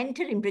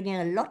instrumental in bringing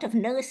a lot of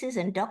nurses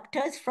and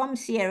doctors from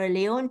Sierra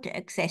Leone to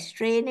access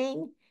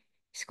training.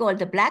 He's called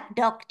the Black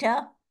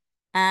Doctor.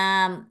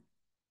 And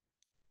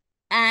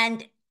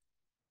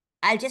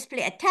I'll just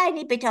play a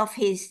tiny bit of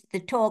the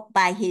talk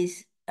by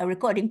a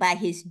recording by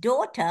his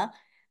daughter,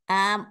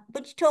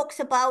 which talks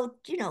about,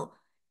 you know,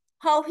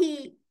 how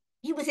he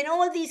was in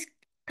all these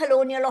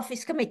colonial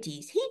office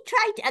committees. He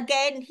tried,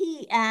 again,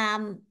 he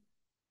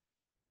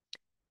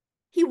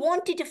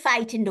wanted to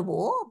fight in the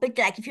war, but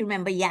like if you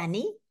remember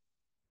Yanni,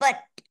 but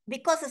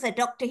because as a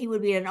doctor he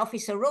would be in an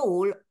officer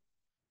role,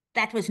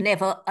 that was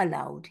never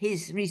allowed.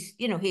 His,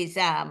 you know, his,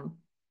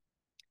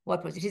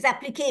 what was it? His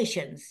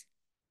applications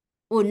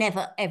were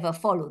never ever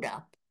followed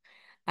up.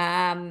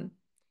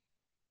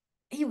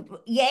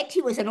 Yet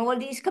he was on all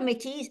these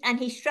committees and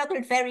he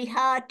struggled very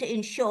hard to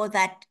ensure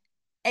that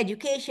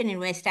education in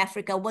West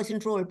Africa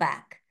wasn't rolled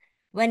back.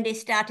 When they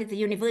started the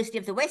University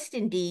of the West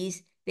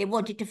Indies, they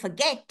wanted to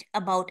forget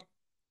about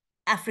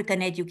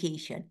African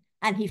education.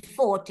 And he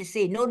fought to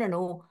say, no, no,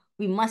 no,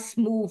 we must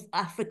move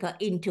Africa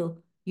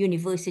into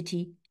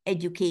university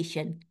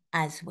education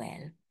as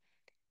well.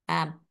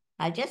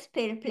 I'll just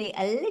play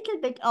a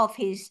little bit of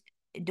his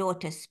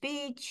daughter's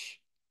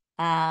speech.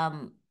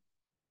 Yep,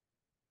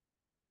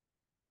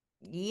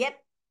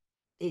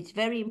 it's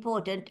very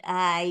important.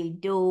 I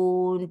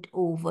don't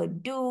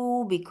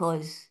overdo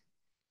because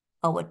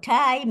our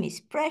time is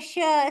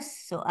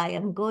precious. So I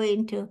am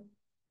going to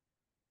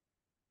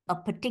a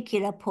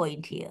particular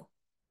point here.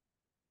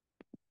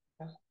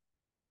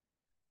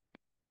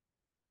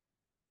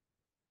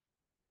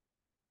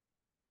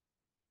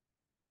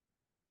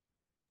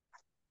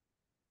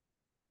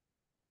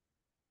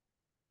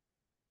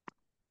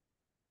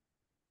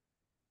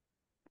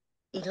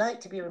 He'd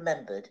like to be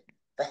remembered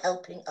for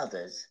helping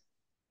others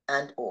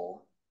and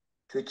or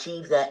to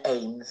achieve their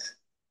aims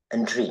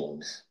and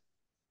dreams.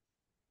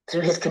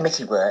 Through his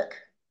committee work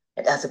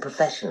and as a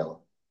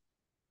professional.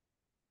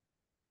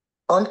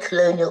 On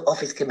colonial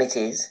office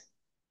committees,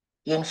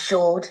 he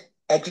ensured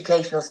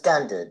educational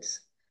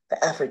standards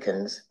for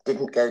Africans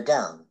didn't go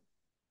down.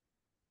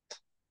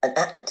 An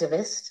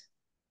activist,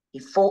 he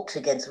fought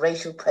against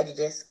racial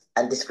prejudice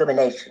and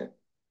discrimination,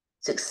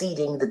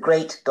 succeeding the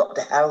great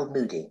Dr. Harold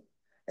Moody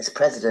as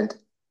president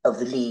of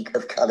the League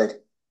of Coloured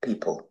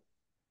People.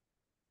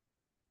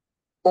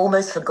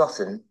 Almost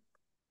forgotten,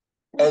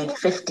 aged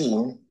 15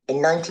 in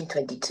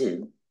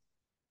 1922,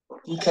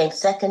 he came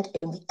second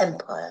in the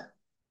Empire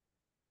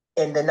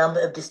in the number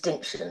of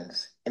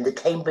distinctions in the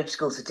Cambridge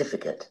School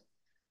Certificate,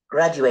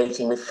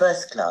 graduating with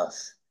first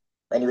class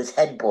when he was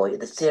head boy at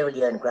the Sierra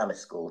Leone Grammar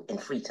School in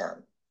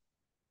Freetown.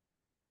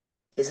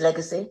 His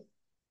legacy?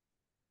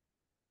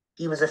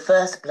 He was the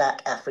first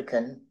Black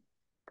African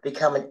to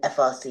become an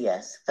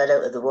FRCS,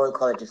 Fellow of the Royal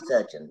College of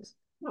Surgeons,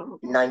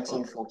 in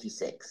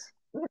 1946.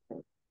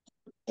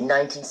 In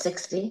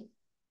 1960,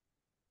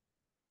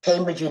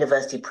 Cambridge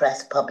University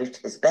Press published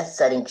his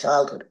best-selling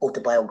childhood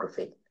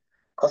autobiography,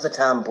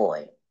 Kossatown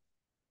Boy,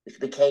 which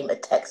became a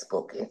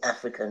textbook in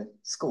African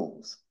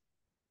schools.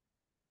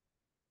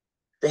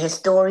 The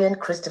historian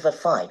Christopher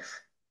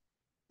Fife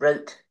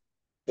wrote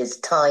his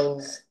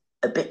Times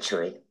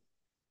obituary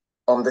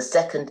on the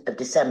 2nd of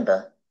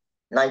December,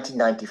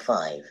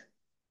 1995,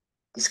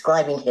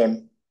 describing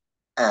him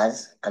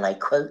as, and I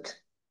quote,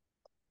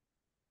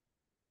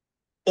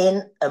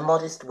 in a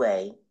modest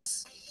way,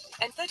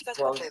 and 31st was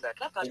October,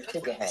 Club Card a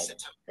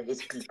figurehead for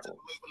his people.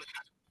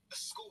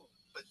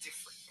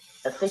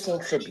 A fitting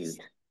tribute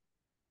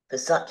for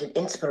such an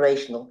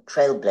inspirational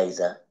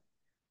trailblazer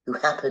who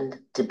happened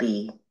to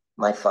be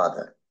my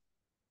father.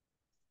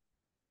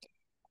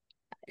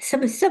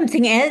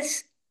 Something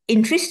else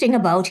interesting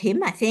about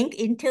him, I think,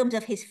 in terms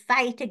of his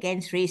fight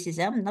against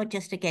racism, not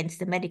just against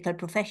the medical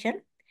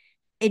profession.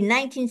 In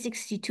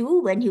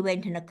 1962, when he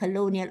went in a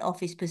colonial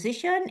office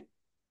position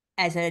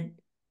as a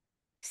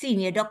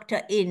senior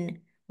doctor in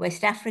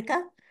West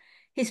Africa,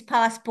 his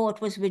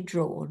passport was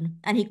withdrawn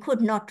and he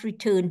could not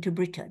return to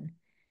Britain.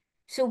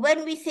 So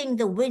when we think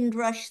the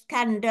Windrush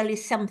scandal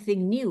is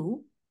something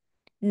new,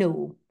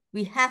 no,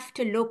 we have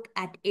to look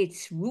at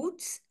its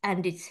roots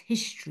and its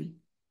history.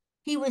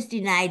 He was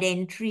denied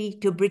entry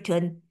to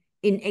Britain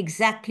in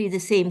exactly the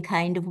same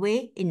kind of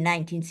way in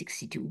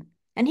 1962.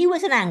 And he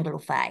was an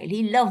Anglophile.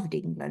 He loved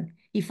England.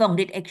 He found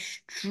it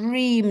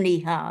extremely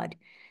hard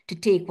to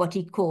take what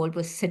he called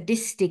was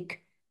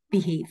sadistic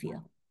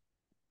behavior.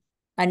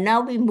 And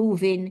now we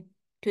move in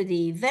to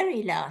the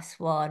very last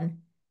one,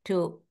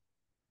 to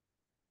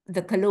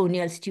the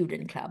Colonial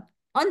Student Club.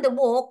 On the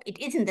walk, it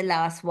isn't the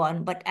last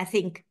one, but I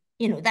think,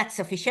 that's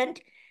sufficient.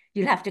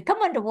 You'll have to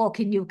come on the walk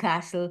in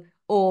Newcastle,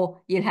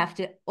 or you'll have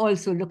to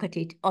also look at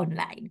it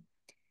online.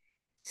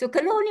 So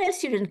Colonial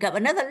Student Club,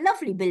 another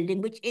lovely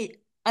building, which is,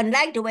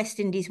 unlike the West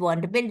Indies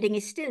one, the building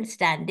is still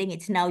standing.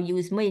 It's now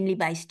used mainly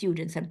by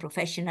students and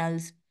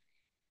professionals.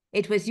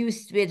 It was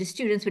used where the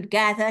students would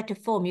gather to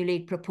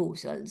formulate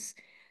proposals.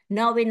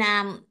 Now in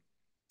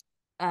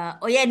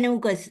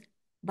Oyenuga's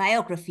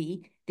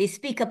biography, they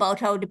speak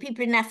about how the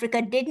people in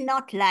Africa did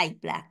not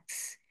like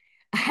Blacks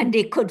and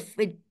they could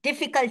with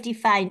difficulty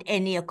find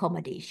any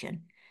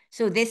accommodation.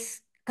 So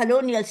this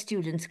Colonial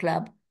Students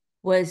Club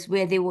was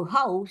where they were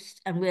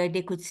housed and where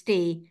they could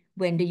stay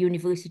when the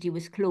university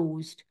was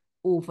closed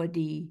over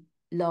the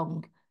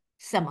long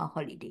summer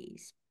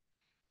holidays.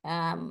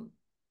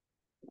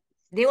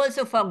 They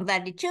also found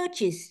that the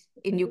churches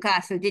in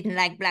Newcastle didn't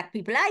like Black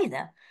people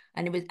either.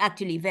 And it was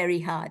actually very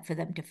hard for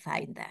them to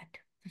find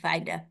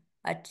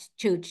a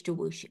church to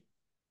worship.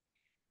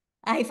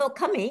 Ivor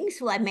Cummings,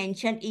 who I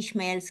mentioned,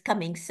 Ishmael's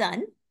Cummings'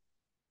 son,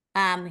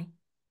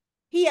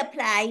 he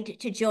applied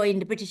to join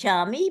the British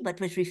Army,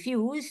 but was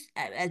refused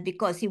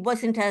because he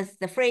wasn't, as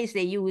the phrase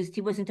they used,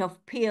 he wasn't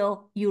of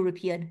pure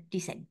European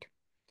descent.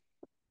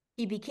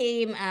 He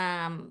became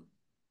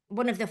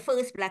one of the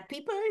first Black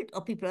people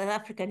or people of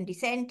African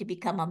descent to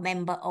become a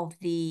member of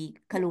the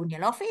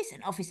Colonial Office,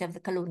 an officer of the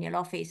Colonial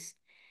Office.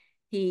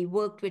 He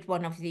worked with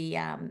one of the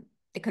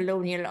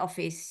Colonial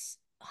Office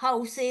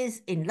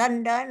houses in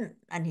London,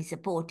 and he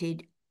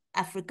supported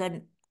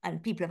African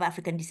and people of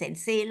African descent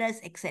sailors,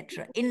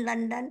 etc. in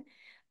London.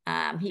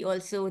 He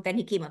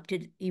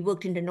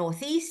worked in the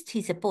Northeast.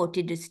 He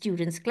supported the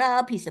Students'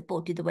 Club. He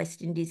supported the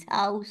West Indies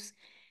House.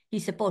 He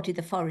supported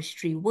the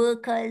forestry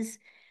workers.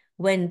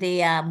 When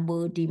they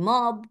were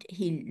demobbed,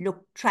 he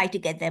tried to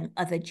get them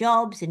other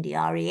jobs in the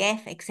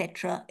RAF,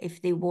 etc.,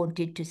 if they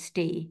wanted to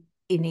stay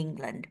in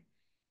England.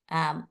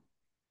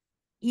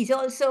 He's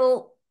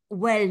also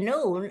well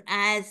known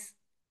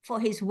for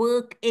his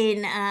work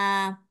in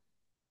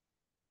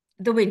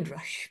the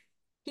Windrush.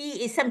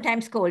 He is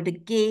sometimes called the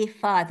gay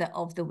father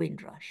of the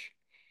Windrush.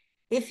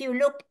 If you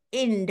look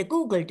in the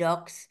Google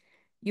Docs,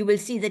 you will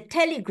see the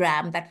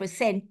telegram that was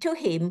sent to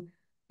him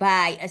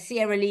by a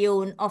Sierra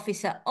Leone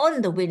officer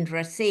on the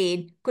Windrush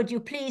saying, could you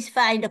please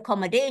find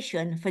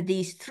accommodation for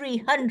these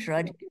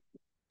 300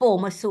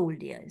 former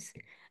soldiers?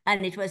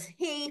 And it was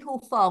he who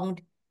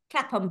found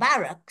Clapham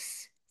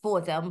Barracks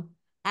for them.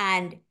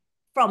 And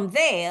from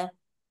there,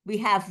 we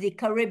have the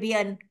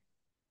Caribbean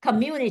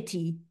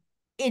community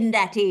in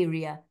that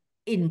area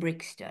in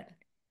Brixton.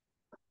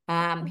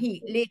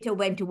 He later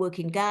went to work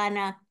in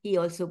Ghana. He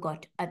also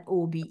got an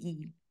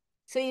OBE.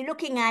 So you're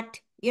looking at,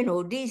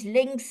 these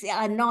links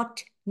are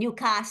not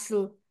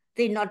Newcastle,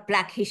 they're not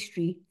Black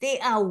history, they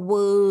are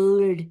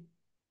world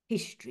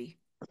history.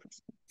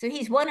 So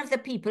he's one of the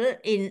people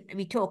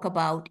we talk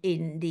about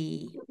in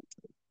the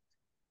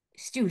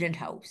student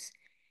house.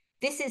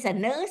 This is a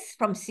nurse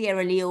from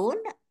Sierra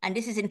Leone, and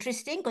this is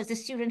interesting because the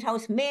student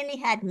house mainly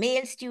had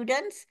male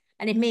students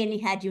and it mainly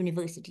had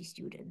university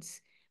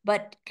students.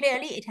 But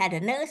clearly it had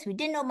a nurse. We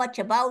didn't know much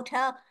about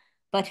her,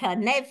 but her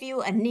nephew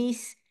and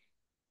niece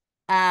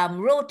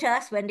wrote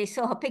us when they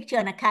saw her picture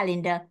on a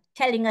calendar,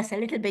 telling us a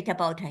little bit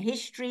about her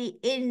history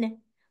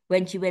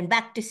when she went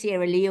back to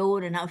Sierra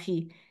Leone and how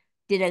she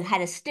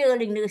had a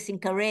sterling nursing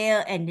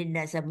career, ended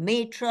as a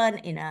matron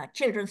in a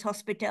children's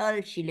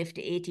hospital. She lived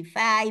to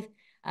 85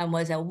 and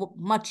was a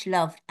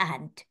much-loved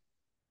aunt,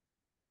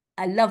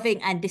 a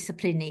loving and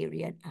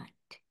disciplinarian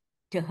aunt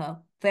to her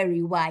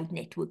very wide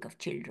network of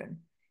children.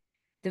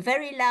 The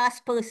very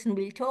last person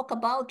we'll talk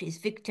about is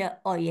Victor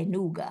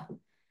Oyenuga.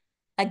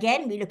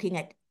 Again, we're looking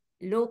at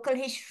local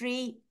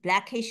history,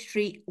 Black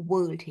history,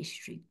 world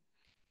history.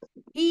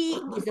 He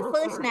was the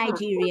first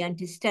Nigerian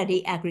to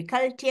study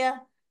agriculture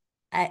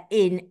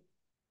in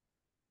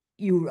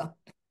Europe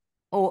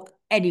or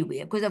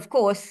anywhere, because of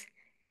course,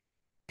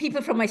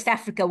 people from West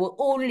Africa were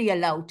only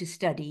allowed to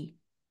study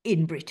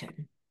in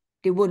Britain.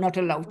 They were not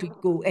allowed to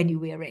go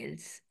anywhere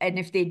else. And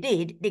if they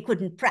did, they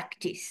couldn't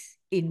practice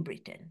in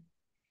Britain.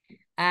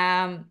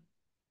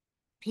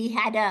 He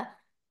had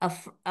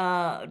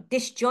a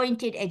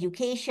disjointed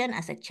education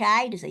as a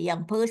child, as a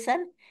young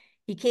person.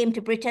 He came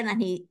to Britain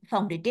and he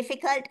found it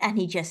difficult, and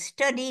he just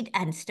studied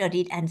and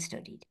studied and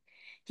studied.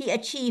 He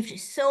achieved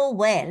so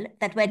well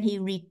that when he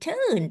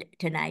returned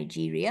to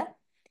Nigeria,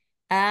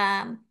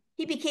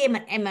 he became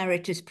an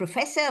emeritus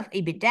professor of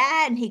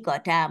Ibadan. He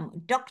got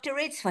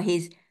doctorates for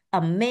his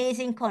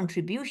amazing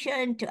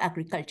contribution to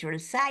agricultural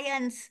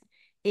science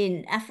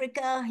in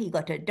Africa. He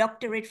got a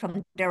doctorate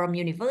from Durham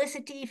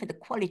University for the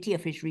quality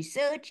of his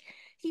research.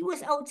 He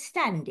was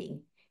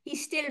outstanding. He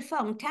still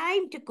found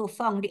time to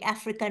co-found the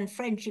African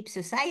Friendship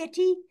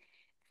Society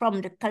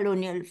from the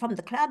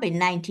club in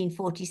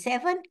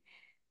 1947,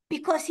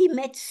 because he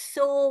met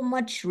so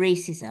much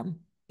racism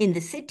in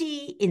the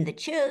city, in the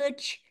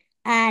church,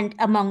 and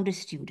among the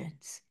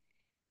students.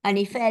 And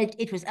he felt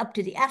it was up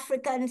to the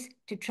Africans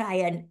to try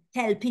and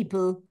tell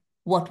people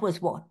what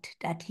was what,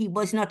 that he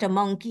was not a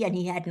monkey and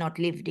he had not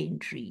lived in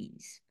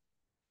trees.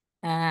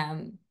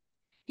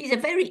 He's a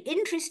very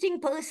interesting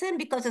person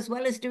because as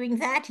well as doing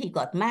that, he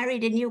got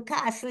married in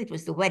Newcastle. It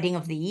was the wedding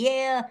of the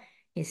year.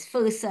 His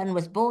first son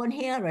was born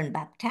here and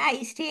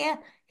baptized here.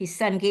 His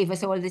son gave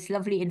us all this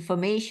lovely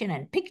information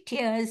and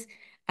pictures.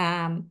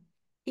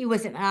 He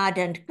was an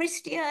ardent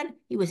Christian.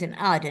 He was an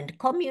ardent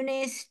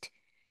communist.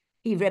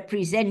 He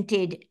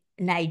represented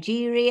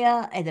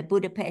Nigeria at the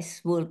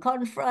Budapest World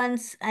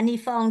Conference, and he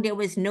found there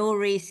was no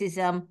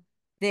racism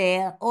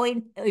there or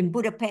in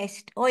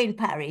Budapest or in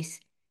Paris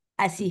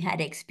as he had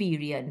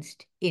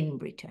experienced in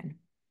Britain.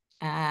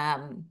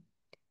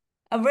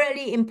 A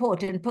really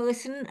important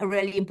person, a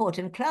really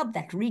important club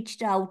that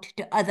reached out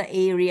to other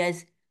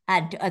areas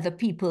and to other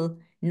people,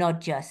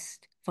 not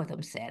just for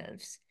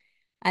themselves.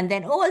 And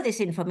then all this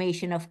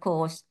information, of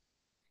course,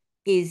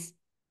 is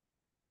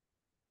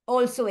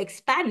also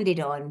expanded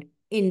on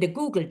in the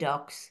Google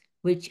Docs,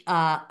 which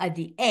are at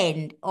the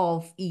end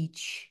of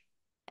each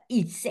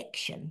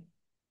section.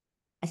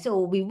 So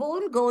we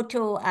won't go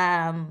to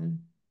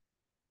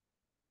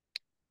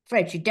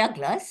Frederick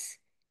Douglass.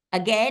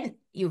 Again,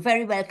 you're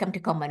very welcome to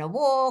come on a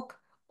walk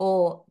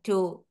or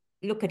to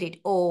look at it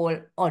all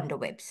on the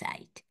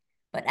website.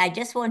 But I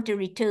just want to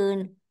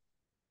return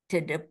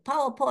to the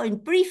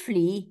PowerPoint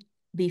briefly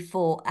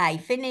before I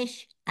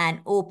finish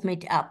and open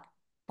it up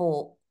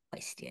for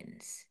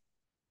questions.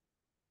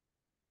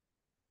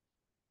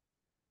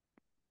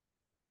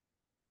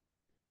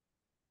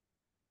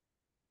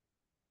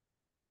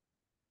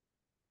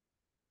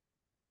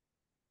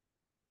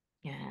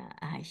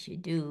 I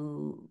should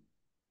do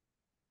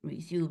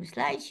resume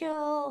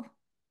slideshow.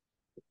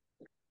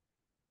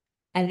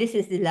 And this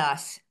is the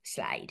last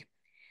slide.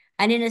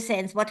 And in a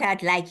sense, what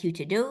I'd like you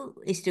to do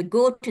is to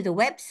go to the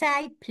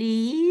website,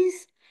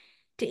 please,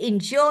 to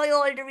enjoy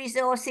all the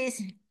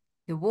resources,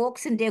 the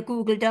walks in their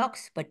Google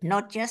Docs, but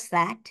not just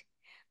that,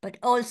 but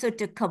also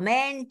to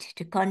comment,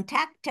 to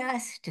contact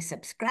us, to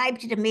subscribe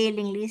to the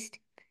mailing list,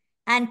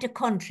 and to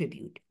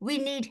contribute. We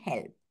need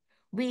help.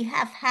 We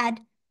have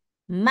had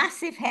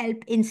massive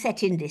help in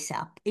setting this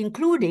up,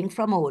 including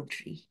from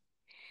Audrey.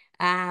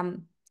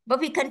 But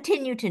we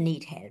continue to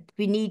need help.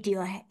 We need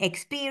your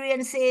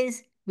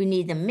experiences. We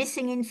need the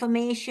missing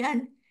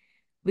information.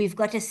 We've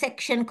got a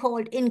section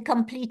called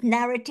Incomplete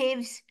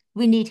Narratives.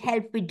 We need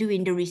help with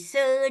doing the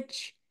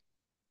research.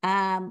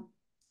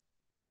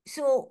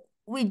 So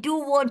we do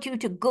want you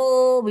to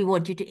go. We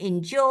want you to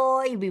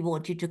enjoy. We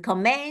want you to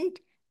comment.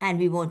 And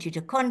we want you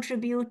to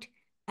contribute.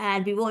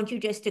 And we want you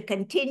just to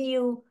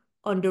continue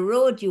on the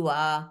road you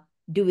are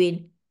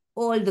doing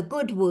all the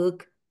good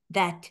work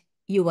that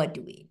you are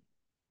doing.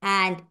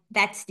 And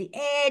that's the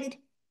end.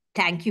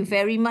 Thank you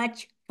very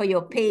much for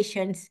your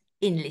patience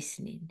in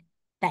listening.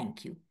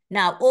 Thank you.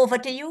 Now over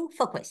to you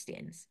for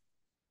questions.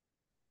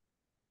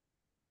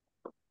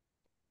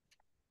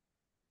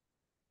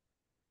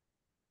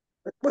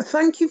 Well,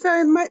 thank you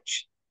very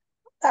much.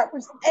 That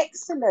was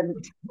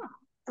excellent.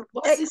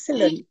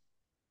 excellent.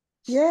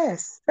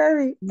 Yes,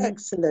 very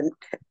excellent.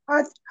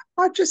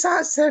 I'll just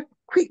ask a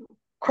quick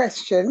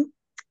question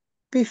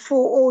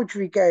before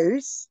Audrey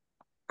goes.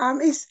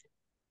 Is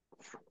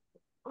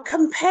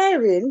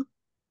comparing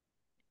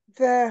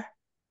the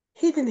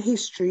hidden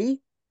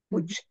history,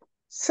 which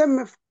some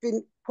have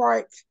been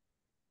quite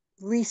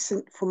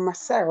recent for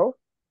myself,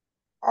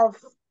 of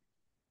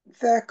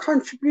the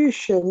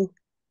contribution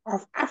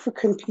of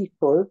African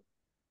people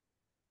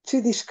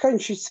to this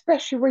country,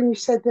 especially when you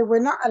said they were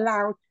not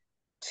allowed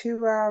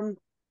to,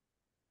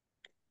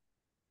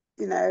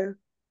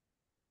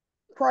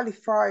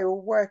 qualify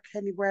or work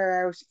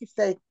anywhere else. If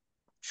they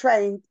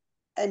trained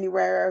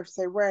anywhere else,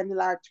 they weren't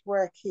allowed to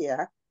work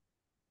here.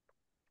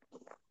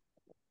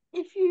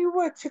 If you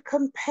were to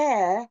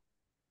compare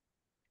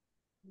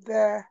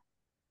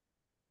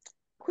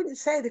couldn't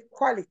say the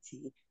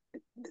quality,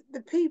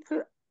 the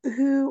people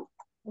who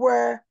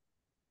were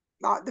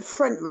like the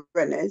front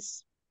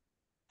runners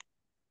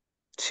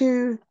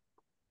to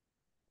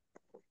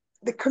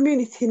the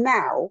community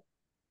now,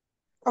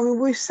 I mean,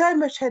 we're so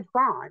much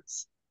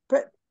advanced,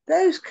 but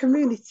those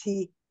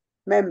community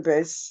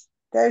members,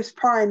 those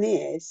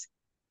pioneers,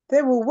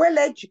 they were well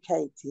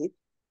educated,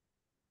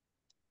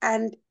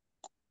 and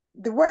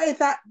the way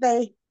that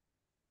they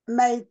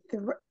made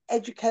the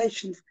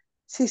education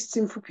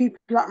system for people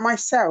like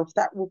myself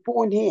that were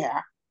born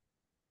here,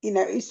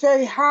 it's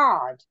very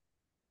hard.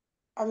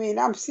 I mean,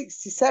 I'm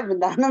 67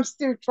 now and I'm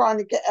still trying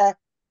to get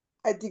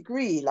a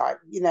degree,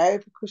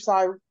 because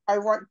I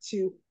want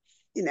to,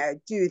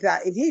 do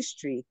that in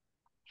history.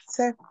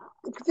 So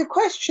the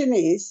question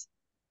is,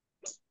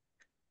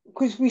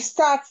 because we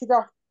started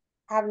off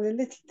having a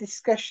little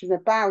discussion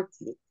about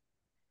it,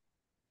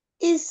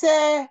 is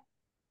there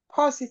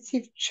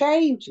positive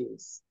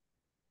changes?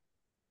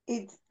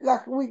 It's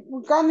like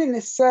we've gone in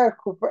a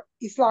circle, but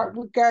it's like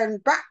we're going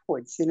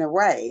backwards in a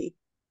way.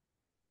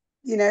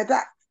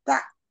 That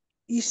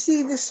you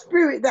see the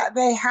spirit that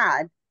they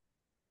had,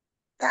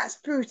 that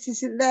spirit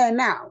isn't there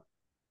now,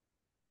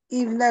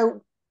 even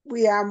though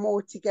we are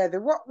more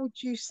together. What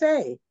would you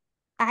say?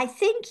 I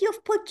think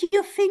you've put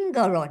your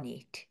finger on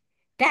it.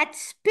 That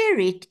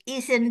spirit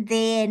isn't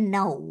there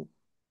now.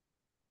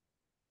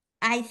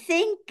 I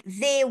think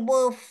they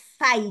were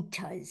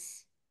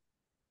fighters.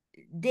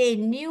 They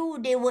knew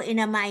they were in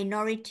a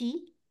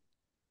minority.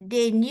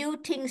 They knew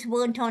things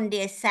weren't on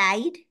their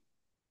side,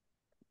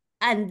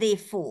 and they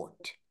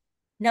fought.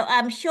 Now,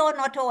 I'm sure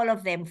not all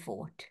of them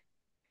fought.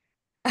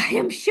 I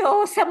am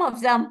sure some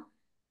of them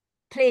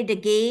played the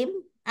game.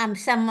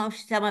 Some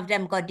of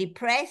them got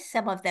depressed.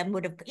 Some of them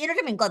would have,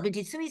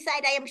 committed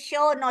suicide. I am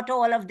sure not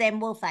all of them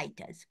were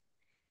fighters.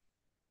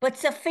 But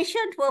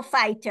sufficient were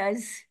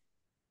fighters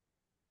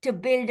to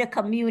build a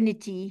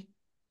community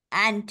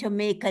and to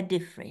make a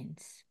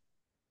difference.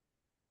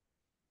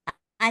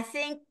 I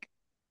think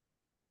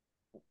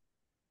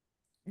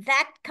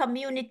that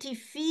community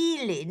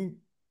feeling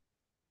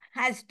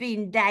has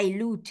been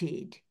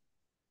diluted.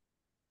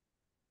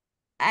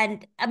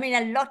 And I mean,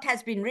 a lot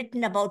has been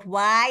written about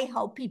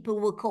how people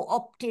were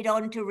co-opted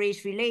onto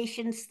race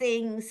relations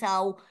things,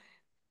 how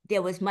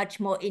there was much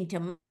more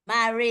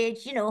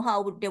intermarriage,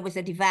 how there was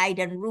a divide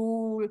and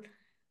rule,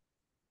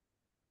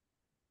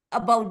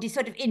 about the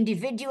sort of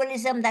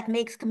individualism that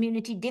makes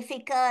community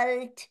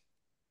difficult,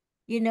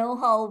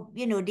 how,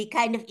 the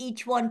kind of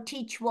each one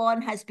teach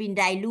one has been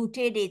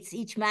diluted. It's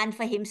each man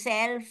for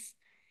himself.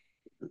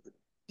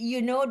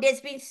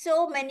 There's been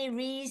so many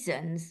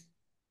reasons,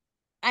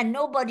 and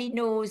nobody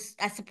knows,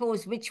 I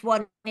suppose, which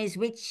one is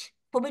which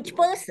for which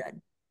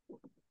person.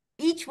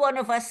 Each one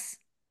of us,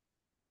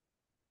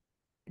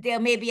 there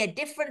may be a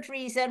different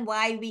reason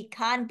why we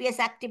can't be as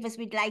active as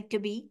we'd like to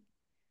be,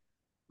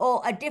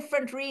 or a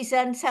different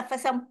reason. So for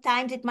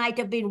sometimes it might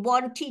have been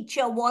one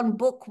teacher, one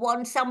book,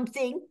 one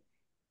something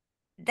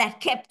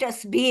that kept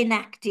us being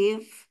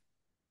active,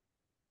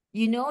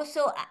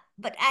 so,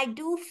 but I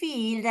do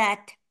feel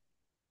that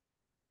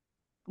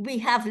we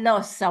have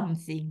lost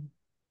something.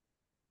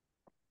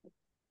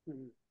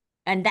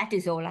 And that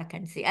is all I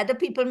can say. Other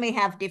people may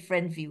have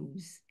different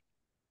views.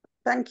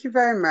 Thank you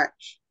very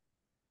much.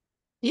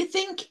 Do you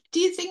think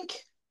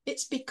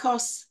it's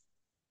because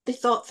they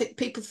thought that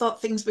people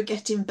thought things were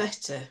getting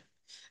better,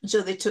 and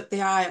so they took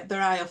their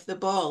eye off the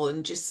ball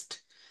and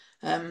just,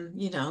 do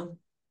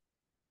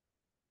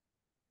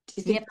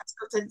you think that's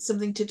got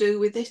something to do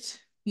with it?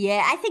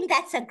 Yeah, I think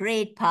that's a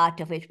great part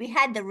of it. We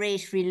had the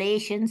Race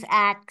Relations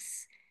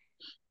Acts.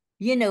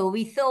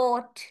 We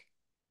thought.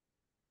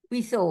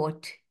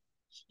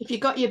 If you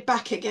got your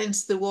back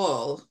against the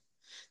wall,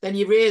 then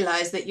you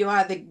realise that you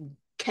either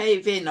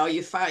cave in or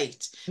you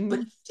fight. But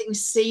if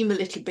things seem a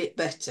little bit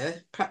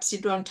better, perhaps you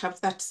don't have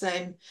that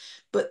same,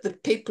 but the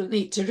people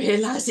need to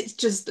realise it's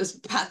just as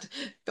bad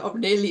or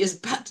nearly as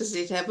bad as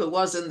it ever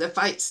was, and the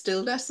fight's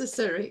still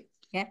necessary.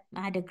 Yeah,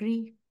 I'd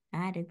agree.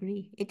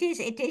 It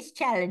is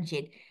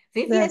challenging.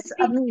 Yes,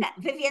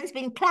 Vivian's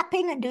been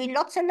clapping and doing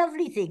lots of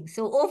lovely things.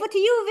 So over to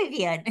you,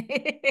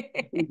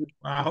 Vivian.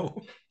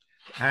 Wow.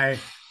 I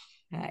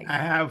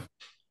have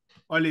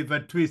Oliver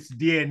Twist's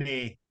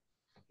DNA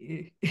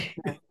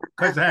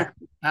Because I'm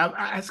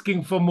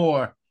asking for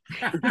more.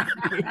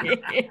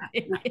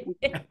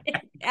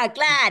 I'm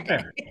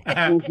glad.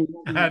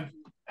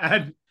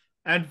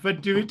 And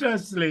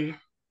fortuitously,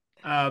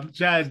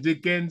 Charles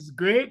Dickens'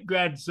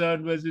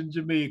 great-grandson was in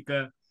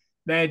Jamaica,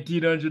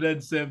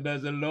 1907,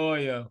 as a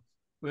lawyer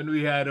when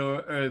we had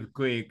our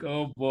earthquake.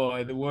 Oh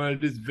boy, the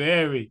world is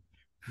very,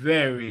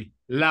 very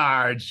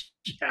large.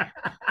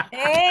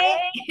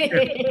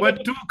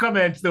 But two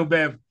comments though,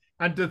 Bev,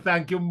 and to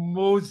thank you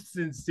most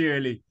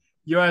sincerely.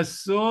 You are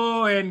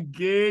so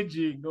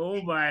engaging.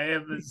 Oh my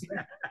heavens.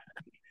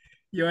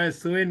 You are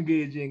so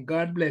engaging.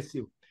 God bless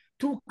you.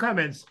 Two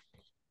comments,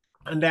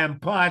 and I'm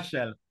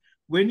partial.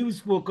 When you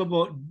spoke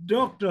about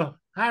Dr.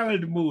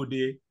 Harold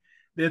Moody,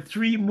 the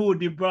three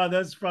Moody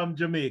brothers from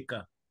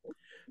Jamaica.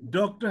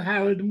 Dr.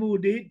 Harold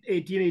Moody,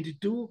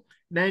 1882,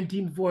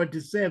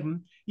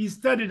 1947, he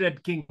studied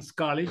at King's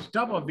College,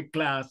 top of the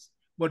class,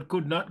 but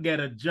could not get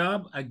a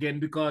job, again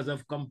because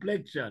of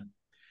complexion.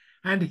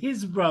 And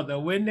his brother,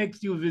 when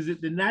next you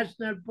visit the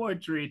National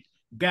Portrait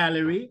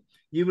Gallery,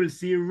 you will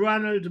see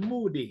Ronald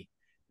Moody.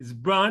 His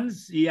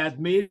bronze, he has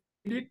made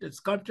it, a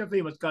sculpture,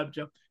 famous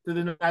sculpture, to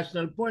the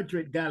National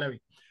Portrait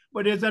Gallery.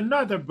 But there's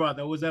another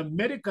brother who was a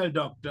medical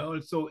doctor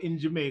also in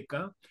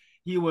Jamaica.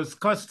 He was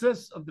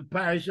Custos of the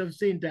parish of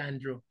St.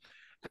 Andrew.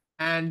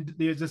 And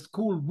there's a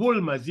school,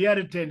 Woolmer's. He had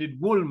attended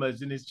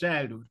Woolmer's in his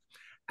childhood.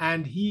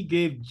 And he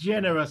gave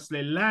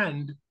generously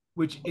land,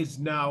 which is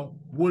now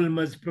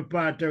Woolmer's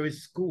Preparatory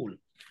School.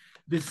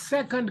 The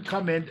second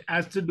comment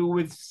has to do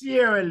with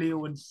Sierra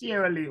Leone.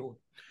 Sierra Leone.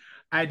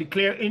 I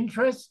declare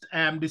interest. I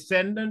am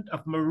descendant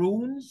of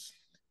Maroons.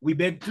 We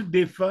beg to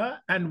differ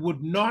and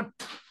would not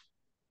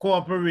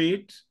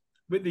cooperate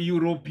with the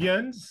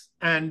Europeans,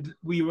 and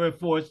we were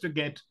forced to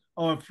get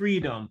our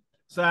freedom.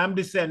 So I'm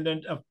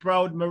descendant of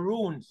proud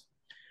Maroons.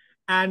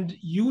 And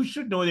you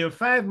should know there are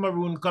 5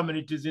 Maroon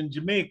communities in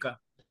Jamaica.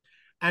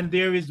 And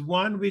there is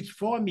one which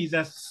for me is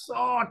a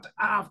sought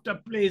after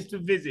place to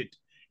visit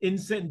in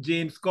St.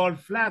 James called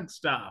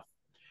Flagstaff.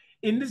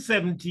 In the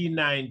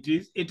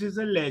 1790s, it is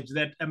alleged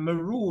that a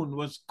Maroon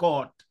was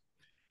caught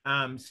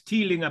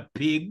stealing a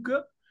pig,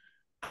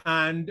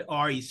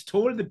 or he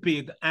stole the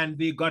pig, and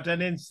they got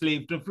an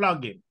enslaved to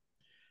flog him.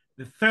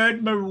 The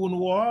Third Maroon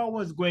War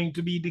was going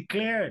to be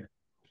declared.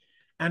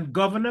 And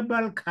Governor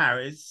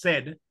Balcarres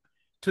said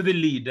to the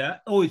leader,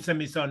 oh, it's a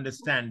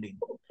misunderstanding.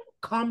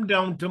 Come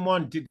down to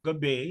Montego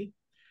Bay.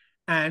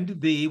 And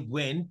they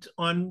went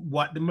on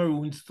what the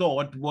Maroons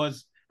thought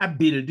was a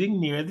building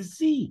near the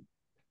sea.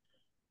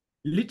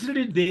 Little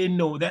did they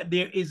know that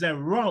there is a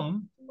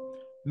rum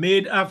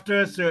named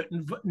after a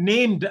certain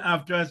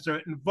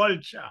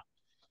vulture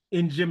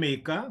in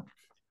Jamaica.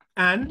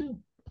 And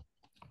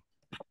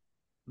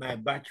my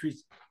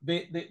batteries,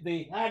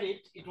 they had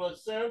it, it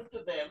was served to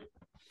them.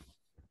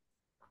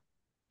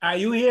 Are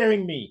you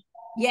hearing me?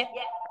 Yeah.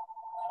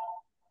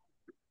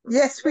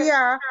 Yes, we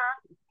are.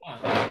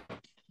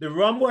 The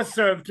rum was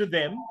served to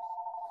them,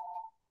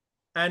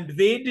 and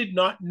they did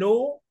not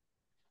know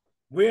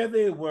where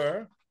they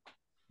were.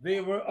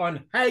 They were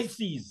on high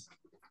seas,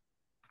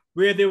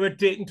 where they were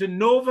taken to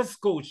Nova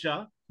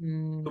Scotia.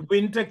 The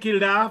winter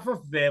killed half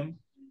of them,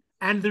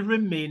 and the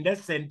remainder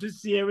sent to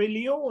Sierra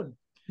Leone.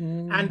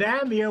 And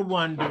I'm here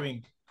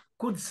wondering,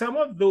 could some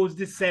of those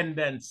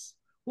descendants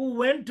who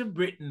went to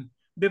Britain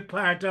be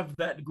part of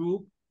that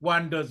group?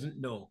 One doesn't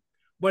know,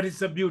 but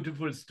it's a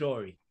beautiful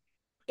story.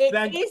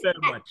 Thank you very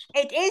much.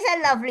 It is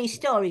a lovely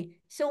story.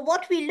 So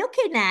what we're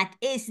looking at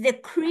is the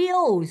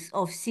Creoles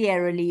of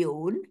Sierra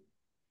Leone.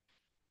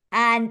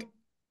 And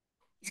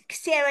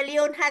Sierra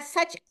Leone has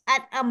such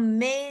an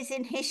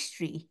amazing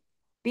history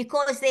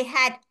because they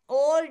had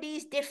all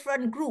these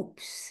different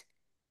groups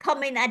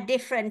coming at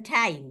different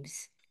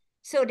times.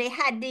 So they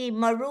had the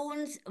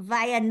Maroons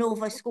via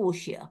Nova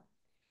Scotia,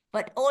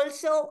 but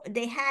also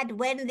they had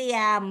when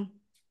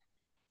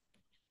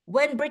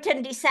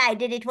Britain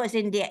decided it was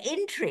in their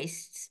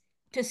interests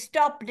to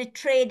stop the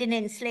trade in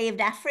enslaved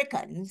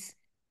Africans,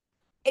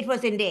 it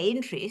was in their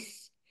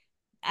interests,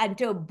 and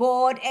to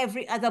board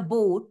every other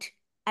boat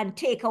and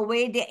take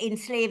away the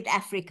enslaved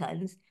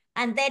Africans.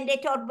 And then they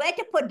thought where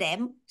to put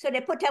them, so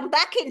they put them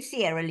back in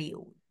Sierra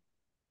Leone,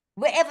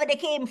 wherever they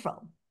came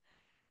from.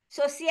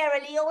 So Sierra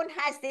Leone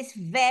has this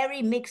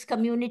very mixed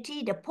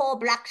community. The poor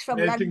blacks from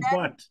London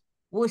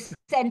was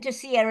sent to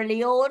Sierra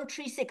Leone,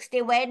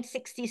 360 went,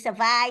 60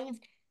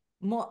 survived.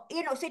 More,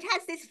 so it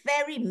has this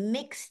very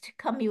mixed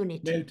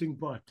community. Melting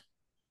pot.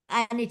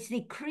 And it's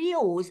the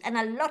Creoles, and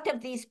a lot of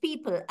these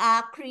people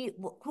are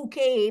who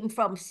came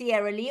from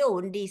Sierra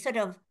Leone, the sort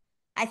of,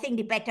 I think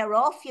the better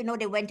off,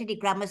 they went to the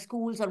grammar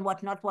schools and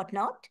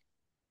whatnot.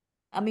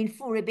 I mean,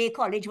 Fourie Bay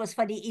College was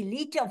for the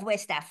elite of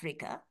West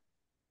Africa.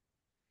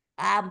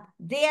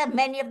 There are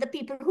many of the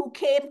people who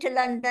came to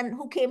London,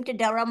 who came to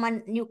Durham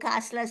and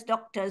Newcastle as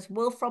doctors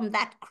were from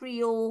that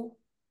Creole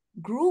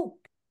group.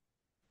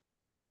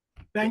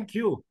 Thank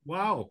you.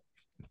 Wow.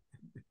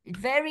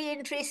 Very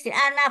interesting.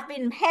 And I've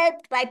been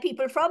helped by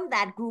people from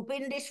that group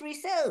in this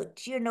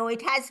research.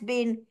 It has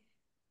been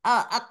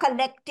a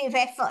collective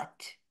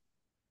effort.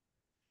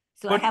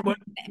 So I have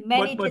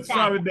many to thank.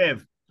 Sorry,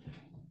 Bev.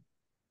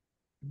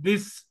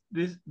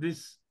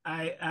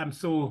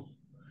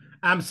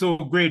 I'm so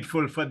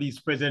grateful for these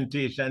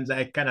presentations.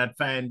 I cannot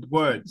find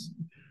words.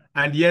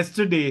 And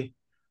yesterday,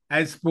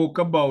 I spoke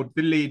about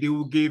the lady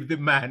who gave the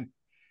man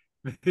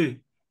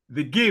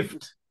the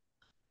gift,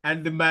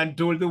 and the man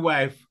told the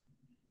wife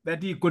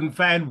that he couldn't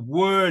find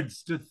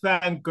words to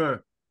thank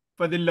her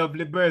for the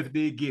lovely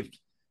birthday gift.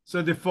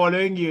 So the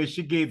following year,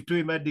 she gave to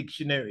him a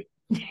dictionary.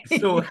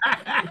 So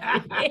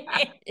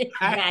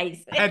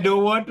nice. I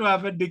don't want to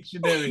have a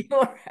dictionary.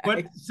 Right.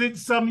 But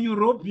since some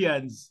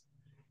Europeans,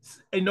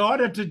 in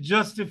order to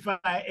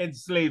justify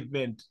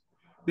enslavement,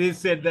 they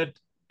said that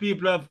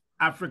people of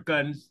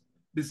African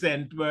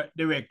descent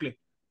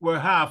were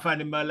half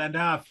animal and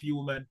half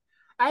human.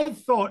 I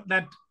thought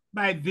that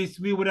by this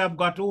we would have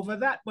got over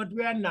that, but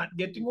we are not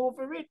getting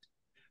over it.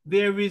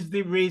 There is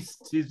the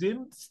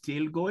racism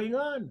still going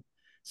on.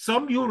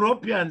 Some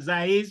Europeans,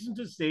 I hasten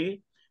to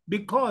say,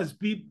 because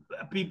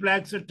people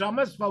like Sir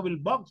Thomas Fowell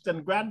Box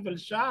and Granville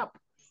Sharp,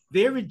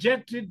 they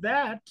rejected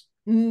that.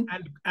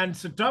 And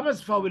Sir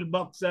Thomas Fowell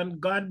Box, and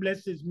God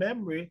bless his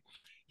memory,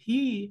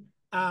 he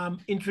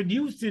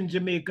introduced in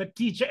Jamaica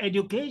teacher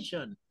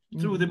education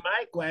through the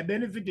MICO. I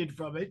benefited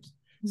from it,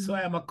 so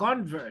I am a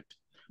convert.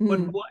 But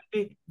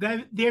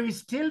there is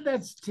still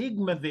that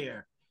stigma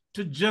there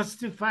to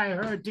justify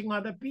hurting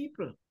other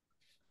people.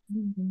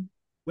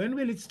 When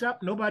will it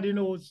stop? Nobody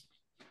knows.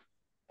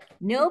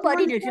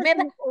 Nobody knows.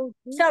 Remember,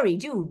 sorry,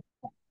 Jude.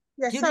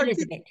 Yeah, Jude sorry.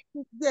 Elizabeth.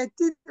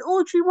 Did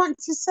Audrey want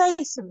to say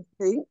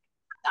something?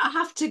 I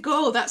have to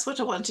go. That's what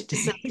I wanted to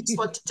say. I just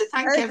wanted to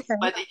thank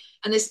everybody,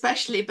 and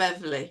especially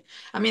Beverly.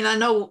 I mean, I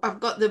know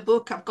I've got the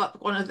book, I've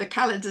got one of the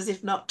calendars,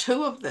 if not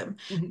two of them.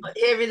 But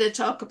hearing her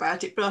talk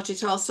about it brought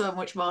it all so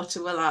much more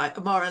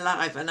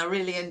alive, and I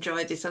really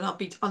enjoyed it. And I'll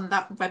be on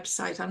that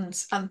website and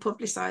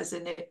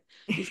publicising it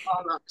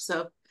before long.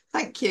 So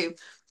thank you.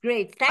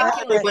 Great, thank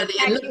you, everybody.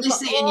 thank you for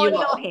seeing all you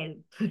your all.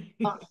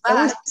 help.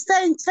 I will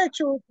stay in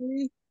touch,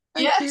 Audrey.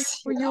 Thank you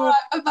Yes. for your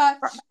Bye-bye.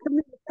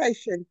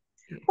 communication.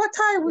 What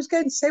I was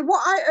going to say,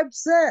 what I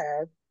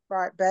observed,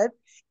 right, Bev,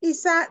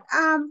 is that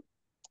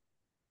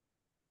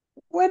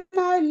when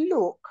I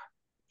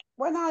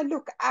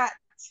look at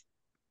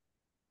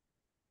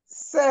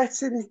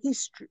certain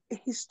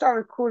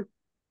historical,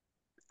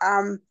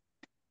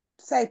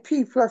 say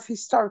people of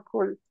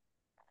historical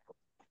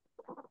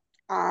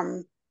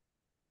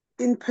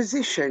in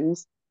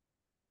positions,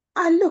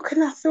 I look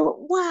and I thought,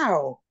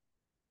 wow,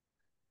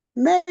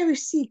 Mary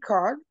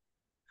Seacard,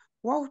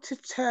 Walter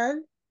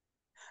Turn.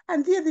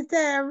 And the other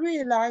day I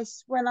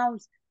realised when I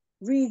was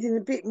reading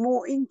a bit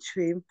more into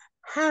him,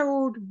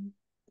 Harold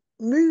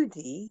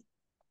Moody,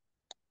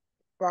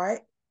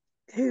 right,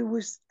 who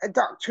was a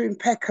doctor in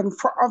Peckham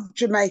of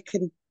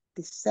Jamaican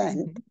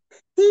descent,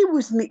 he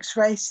was mixed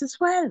race as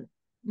well.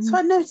 So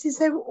I noticed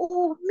they were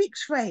all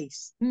mixed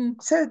race.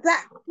 So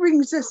that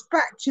brings us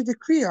back to the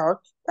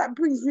Creole. That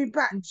brings me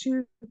back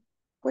to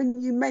when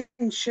you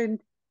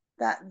mentioned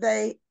that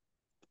they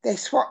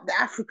swapped the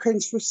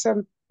Africans for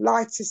some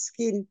lighter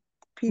skinned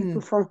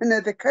people from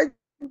another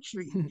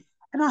country.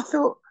 And I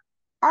thought,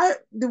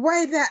 the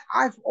way that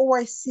I've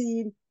always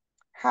seen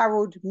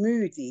Harold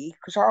Moody,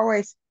 because I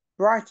always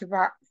write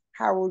about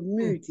Harold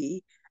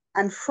Moody,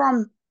 and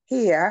from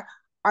here,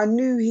 I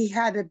knew he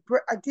had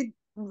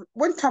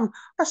one time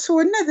I saw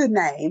another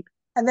name,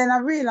 and then I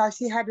realised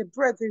he had a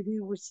brother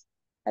who was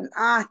an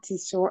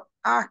artist or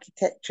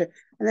architecture.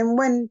 And then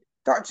when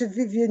Dr.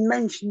 Vivian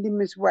mentioned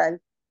him as well,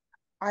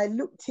 I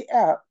looked it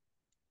up.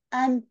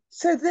 And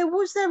so there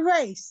was a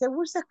race, there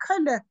was a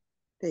colour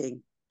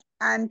thing.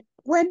 And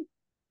when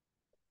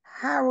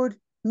Harold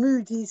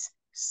Moody's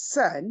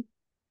son,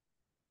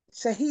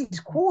 so he's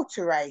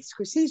quarter race,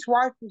 because his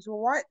wife was a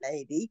white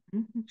lady,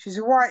 she's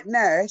a white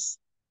nurse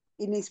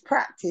in his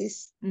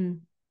practice.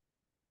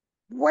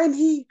 When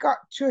he got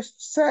to a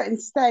certain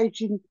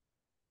stage in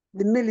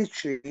the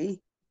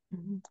military,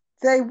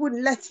 they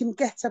wouldn't let him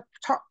get a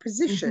top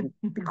position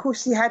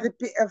because he had a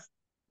bit of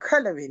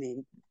colour in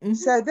him.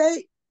 So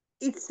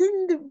it's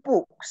in the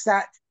books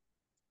that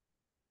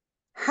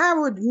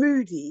Harold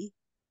Moody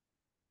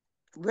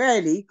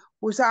really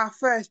was our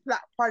first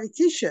black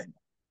politician,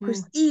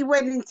 because he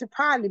went into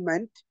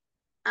Parliament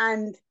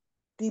and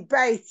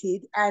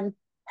debated and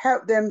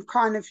helped them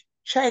kind of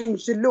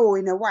change the law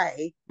in a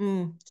way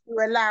to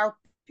allow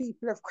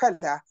people of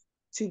colour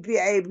to be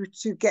able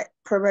to get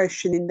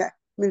promotion in the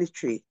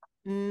military.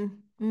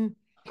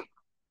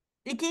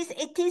 It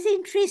is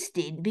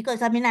interesting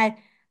because, I mean,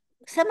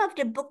 some of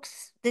the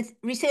books, the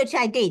research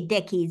I did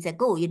decades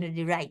ago,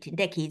 the writing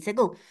decades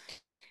ago,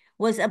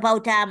 was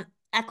about,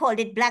 I called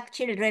it Black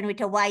Children with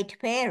a White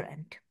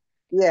Parent.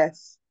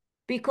 Yes.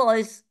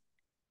 Because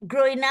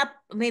growing up,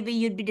 maybe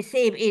you'd be the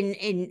same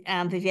in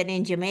Vivian,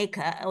 in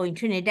Jamaica or in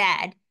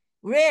Trinidad,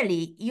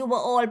 really, you were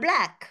all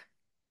black.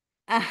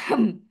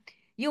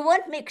 You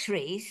weren't mixed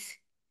race.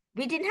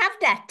 We didn't have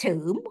that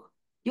term.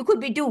 You could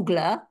be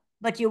Douglas,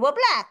 but you were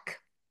black.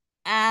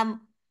 And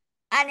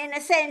in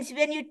a sense,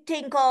 when you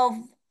think of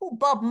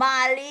Bob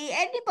Marley,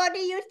 anybody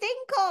you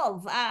think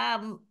of.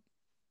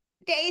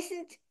 There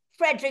isn't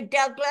Frederick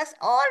Douglass.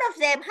 All of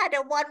them had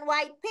a one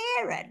white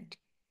parent,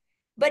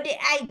 but they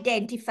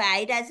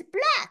identified as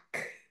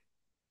Black.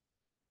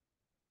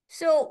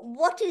 So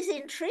what is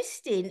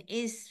interesting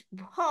is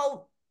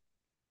how,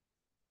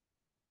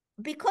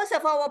 because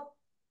of our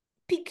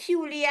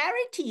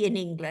peculiarity in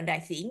England, I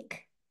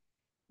think,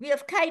 we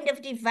have kind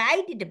of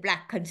divided the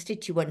Black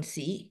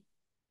constituency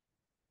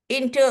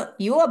into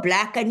you are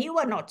Black and you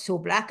are not so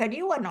Black and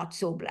you are not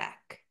so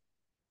Black.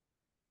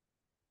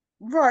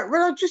 Right.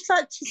 Well, I'd just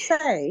like to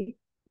say,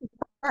 if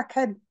I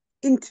can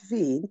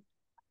intervene,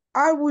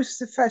 I was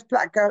the first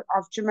Black girl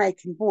of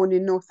Jamaican born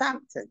in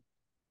Northampton.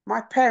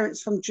 My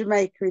parents from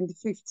Jamaica in the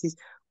 50s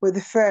were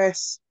the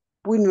first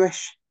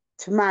Windrush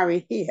to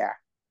marry here.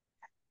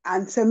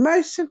 And so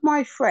most of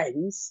my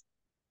friends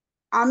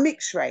are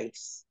mixed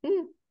race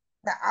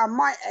that are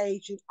my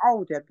age and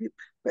older,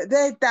 but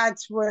their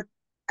dads were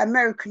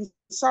American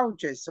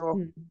soldiers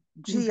or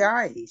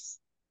GIs.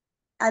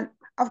 And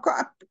I've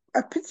got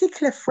a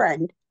particular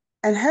friend,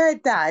 and her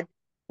dad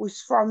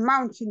was from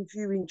Mountain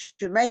View in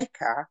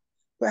Jamaica,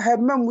 but her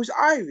mum was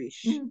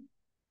Irish.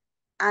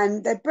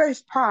 And they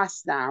both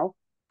passed now,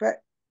 but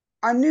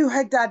I knew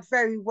her dad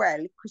very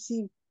well because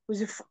he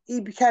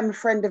became a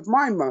friend of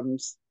my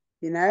mum's,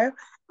 you know.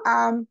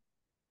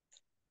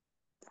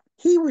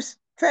 He was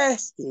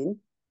first in,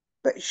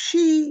 but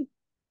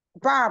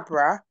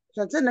Barbara,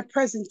 so I've done a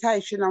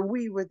presentation and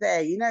we were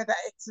there, you know, that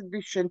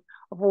exhibition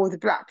of all the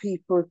Black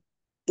people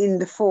in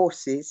the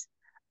forces.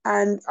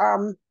 And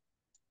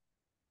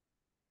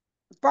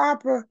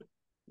Barbara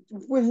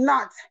will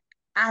not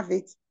have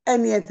it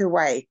any other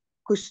way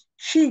because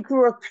she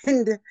grew up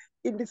in the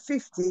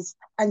 50s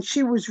and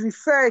she was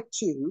referred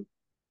to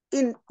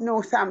in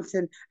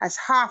Northampton as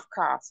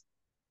half-caste.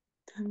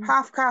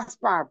 Half-caste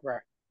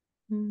Barbara.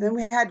 Then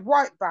we had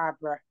white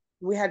Barbara,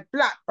 we had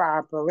Black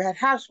Barbara, we had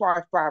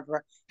housewife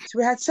Barbara. So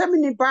we had so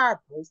many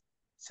Barbaras.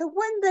 So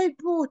when they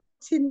brought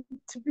in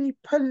to be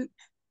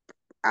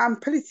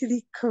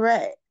politically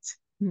correct,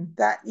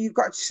 that you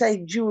got to say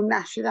dual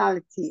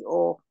nationality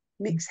or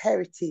mixed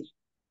heritage,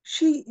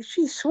 she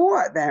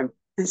swore at them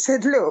and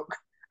said, look,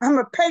 I'm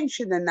a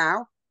pensioner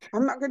now.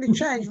 I'm not going to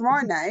change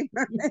my name.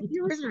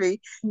 You with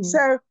me?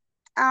 So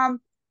I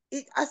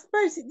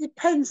suppose it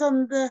depends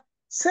on the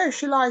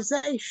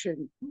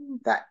socialization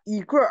that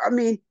you grew up. I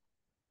mean,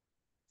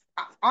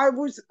 I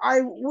was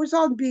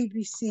on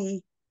BBC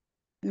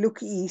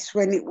Look East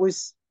when it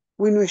was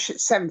Windrush at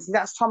 70.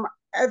 That's the time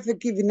I ever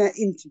given an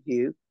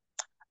interview.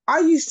 I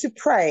used to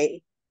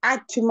pray,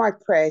 add to my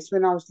prayers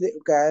when I was a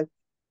little girl,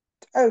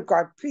 oh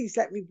God, please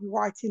let me be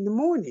white in the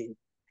morning.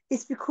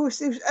 It's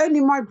because it was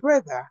only my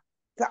brother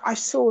that I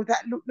saw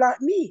that looked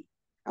like me.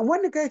 And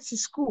when I go to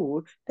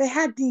school, they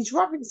had these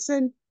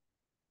Robinson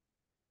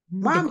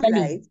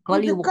marmalade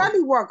with a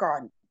gollywog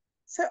on.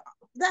 So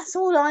that's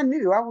all I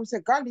knew. I was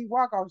a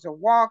gollywog, I was a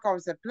wog, I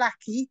was a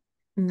blackie,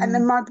 and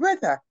then my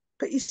brother.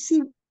 But you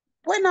see,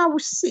 when I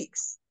was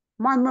 6,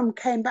 my mum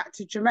came back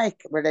to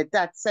Jamaica, well, her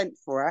dad sent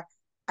for her,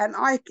 and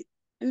I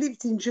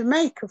lived in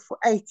Jamaica for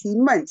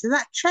 18 months, and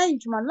that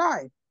changed my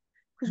life.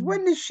 Because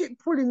when the ship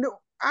pulling the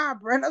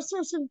harbour and I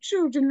saw some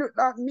children look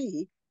like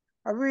me,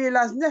 I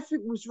realised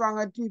nothing was wrong,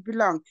 I do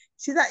belong.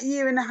 See, that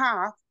year and a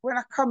half, when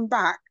I come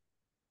back,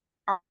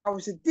 I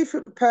was a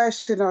different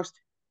person. I was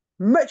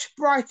much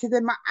brighter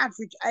than my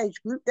average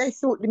age group. They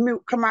thought the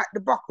milk come out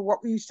the bottle,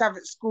 what we used to have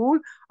at school.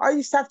 I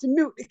used to have to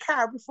milk the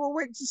cow before I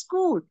went to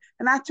school,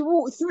 and I had to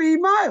walk 3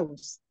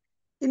 miles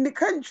in the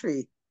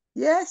country.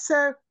 Yeah,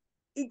 so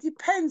it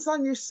depends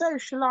on your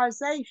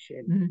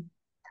socialization.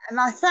 And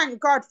I thank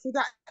God for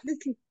that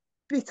little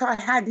bit I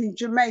had in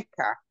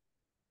Jamaica,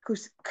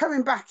 because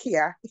coming back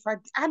here, if I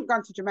hadn't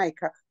gone to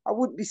Jamaica, I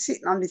wouldn't be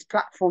sitting on this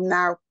platform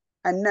now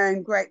and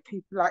knowing great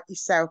people like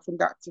yourself and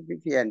Dr.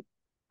 Vivian.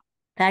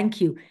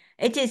 Thank you.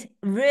 It is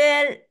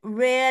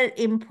real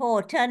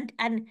important.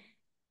 And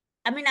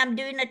I mean, I'm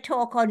doing a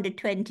talk on the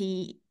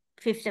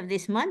 25th of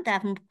this month. I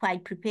haven't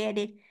quite prepared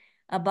it,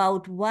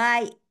 about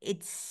why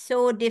it's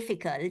so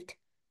difficult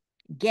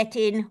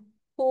getting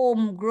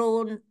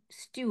homegrown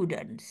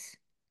students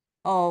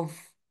of,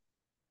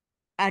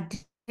 I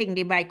think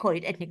they might call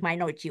it ethnic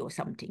minority or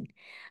something,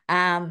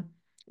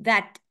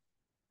 that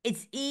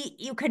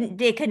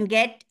they can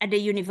get at the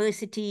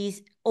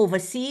universities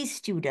overseas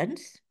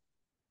students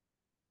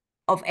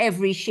of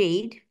every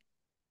shade,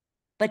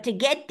 but to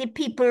get the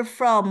people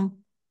from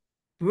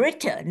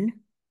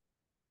Britain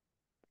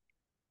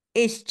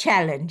is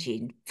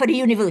challenging for the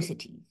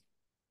universities,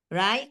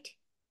 right?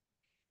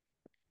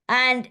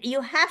 And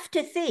you have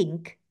to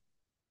think,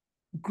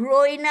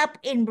 growing up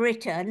in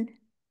Britain,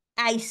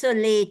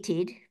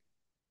 isolated,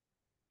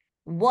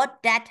 what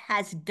that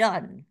has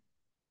done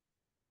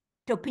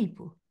to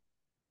people.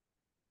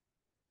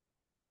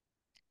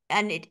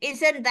 And it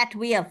isn't that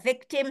we are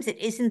victims, it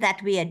isn't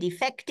that we are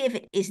defective,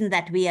 it isn't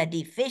that we are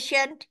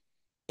deficient.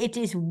 It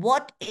is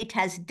what it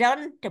has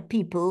done to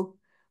people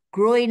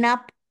growing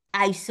up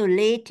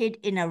isolated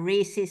in a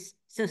racist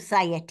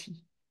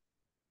society.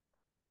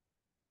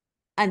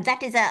 And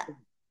that is a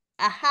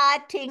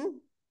hard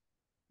thing.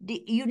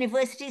 The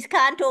universities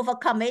can't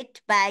overcome it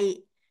by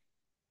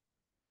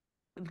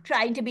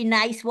trying to be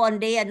nice one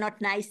day and not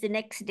nice the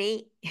next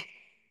day.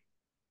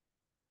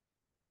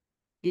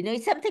 You know,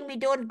 it's something we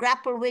don't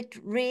grapple with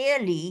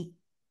really,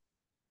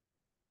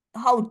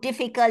 how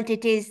difficult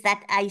it is,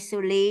 that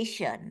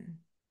isolation.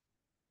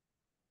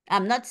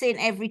 I'm not saying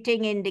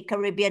everything in the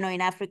Caribbean or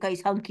in Africa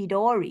is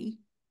hunky-dory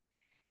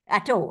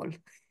at all.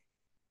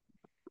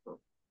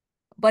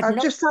 But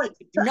not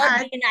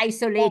being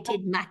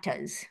isolated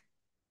matters.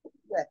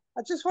 Yeah,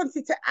 I just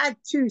wanted to add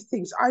two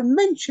things. I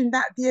mentioned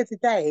that the other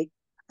day.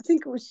 I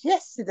think it was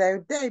yesterday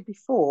or the day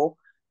before.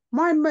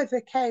 My mother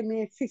came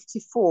here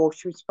 54.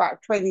 She was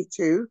about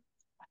 22.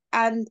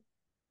 And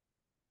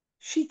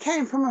she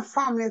came from a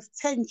family of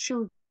 10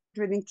 children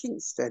in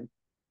Kingston.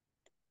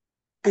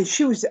 And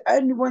she was the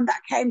only one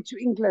that came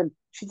to England.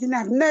 She didn't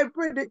have no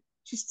brother.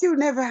 She still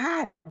never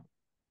had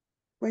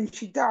when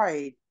she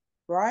died,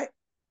 right?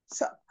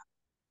 So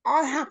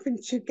I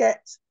happened to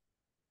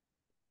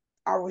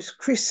I was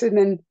christened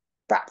and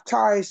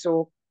baptized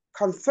or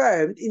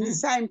confirmed in the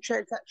same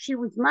church that she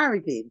was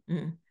married in.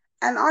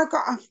 And I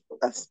got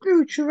a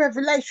spiritual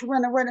revelation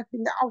when I went up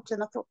in the altar,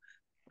 and I thought,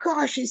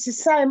 gosh, it's the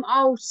same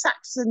old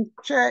Saxon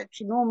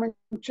church, Norman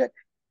church.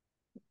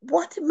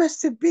 What it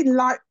must have been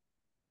like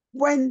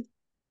when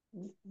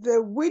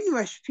the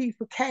Windrush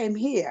people came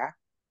here,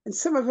 and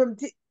some of them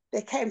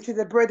they came to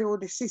the brother or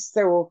the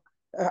sister or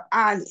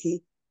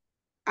auntie,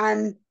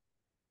 and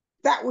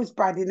that was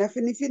bad enough.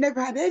 And if you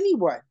never had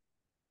anyone,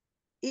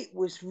 it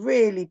was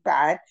really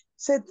bad.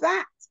 So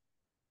that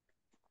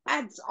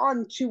adds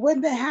on to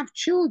when they have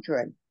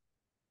children,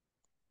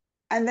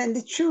 and then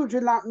the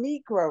children like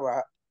me grow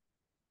up,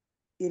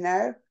 you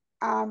know.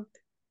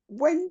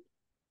 When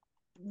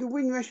the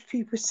Windrush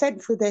people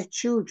sent for their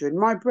children,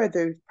 my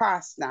brother, who's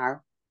passed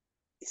now,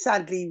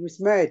 sadly he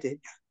was murdered,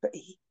 but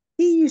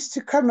he used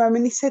to come home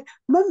and he said,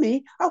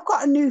 Mummy, I've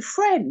got a new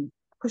friend,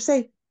 because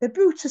they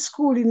built a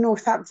school in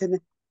Northampton,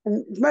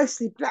 and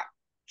mostly black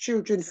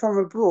children from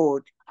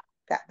abroad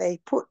that they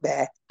put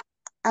there.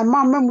 And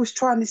my mum was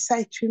trying to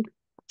say to him,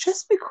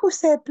 just because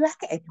they're black,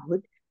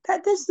 Edward,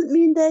 that doesn't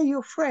mean they're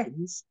your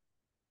friends.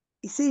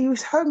 You see, he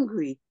was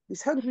hungry. He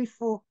was hungry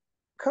for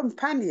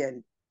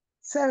companion.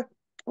 So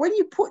when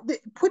you put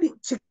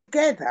it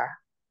together,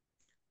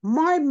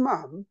 my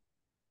mum,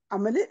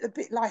 I'm a little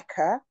bit like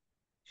her.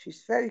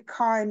 She's a very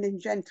kind and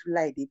gentle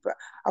lady, but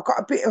I got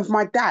a bit of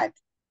my dad.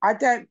 I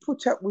don't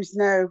put up with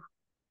no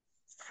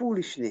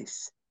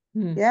foolishness.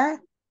 Yeah.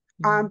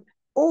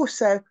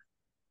 Also,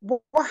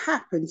 what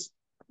happens?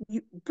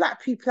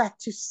 Black people have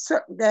to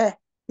suck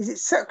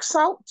suck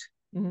salt,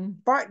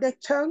 bite their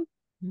tongue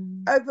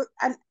over,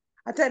 and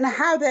I don't know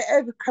how they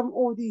overcome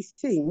all these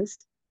things,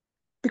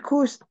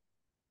 because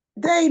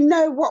they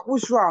know what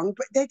was wrong,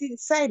 but they didn't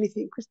say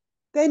anything because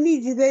they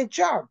needed their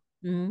job.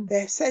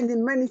 They're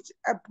sending money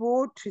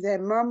abroad to their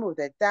mum or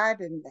their dad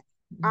and their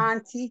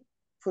auntie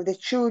for their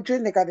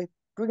children. They got to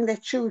bring their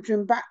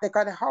children back. They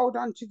got to hold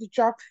on to the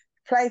job,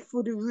 play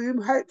for the room,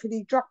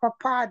 hopefully drop a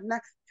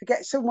partner to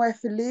get somewhere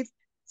to live,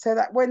 so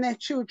that when their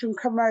children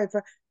come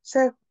over.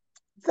 So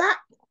that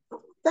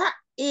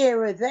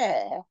era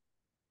there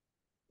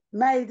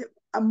made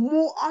a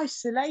more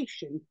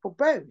isolation for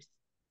both,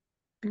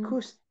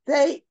 because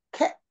they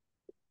kept,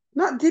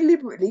 not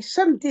deliberately,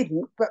 some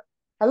didn't, but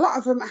a lot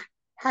of them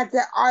had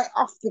their eye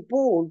off the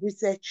ball with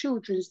their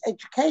children's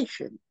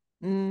education.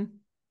 And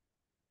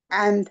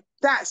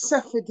that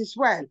suffered as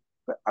well.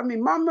 But I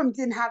mean, my mum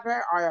didn't have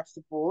her eye off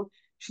the ball.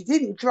 She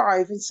didn't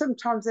drive, and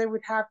sometimes they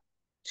would have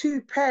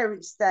 2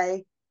 parents'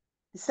 day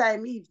the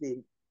same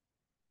evening.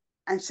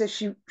 And so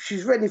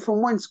she's running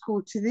from one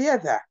school to the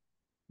other,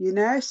 you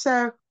know?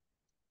 So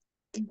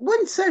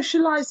one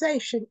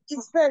socialization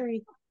is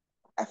very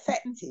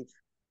effective.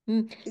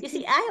 You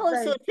see, I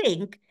also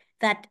think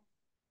that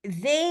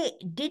they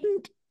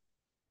didn't,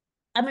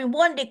 I mean,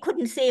 one, they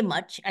couldn't say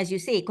much, as you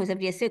say, because of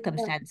their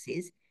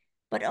circumstances,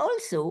 but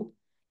also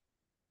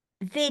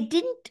they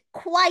didn't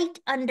quite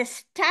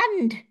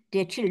understand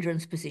their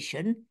children's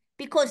position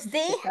because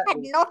they had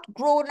not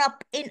grown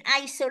up in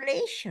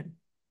isolation.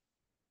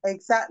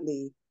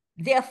 Exactly.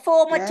 Their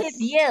formative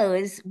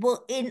years were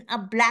in a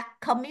black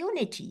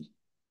community.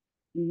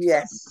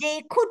 Yes. So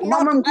they could my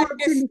not mum grew up in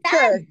the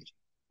understand. church.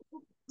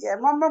 Yeah,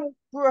 my mum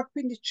grew up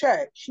in the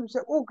church. She was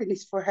an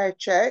organist for her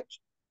church.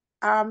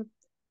 I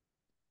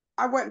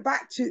went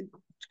back to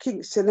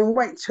Kingston and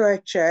went to her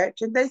church,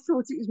 and they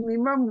thought it was my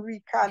mum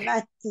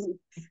reincarnating.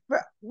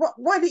 But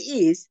what it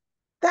is,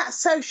 that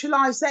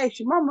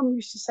socialization, my mum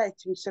used to say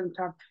to me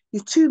sometimes,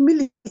 you're too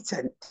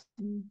militant,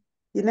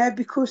 you know,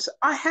 because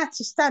I had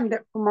to stand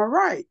up for my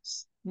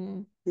rights,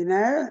 you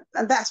know,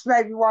 and that's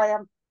maybe why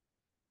I'm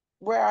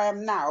where I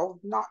am now,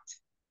 not.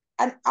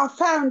 And I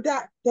found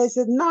that there's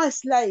a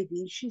nice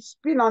lady, she's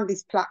been on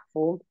this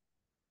platform,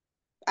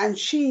 and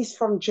she's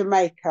from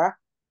Jamaica,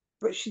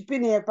 but she's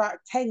been here about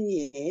 10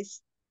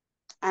 years,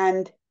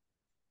 and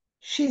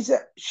she's a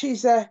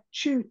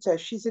tutor,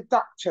 she's a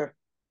doctor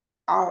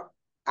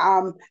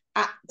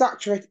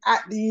doctorate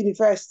at the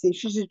university.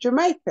 She's a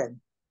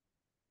Jamaican.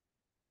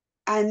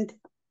 And,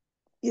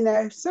 you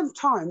know,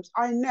 sometimes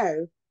I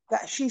know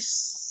that she's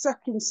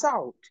sucking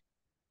salt.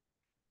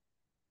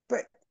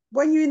 But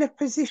when you're in a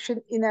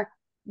position in a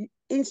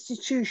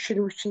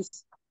institution which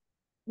is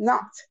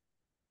not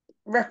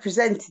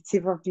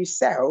representative of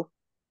yourself,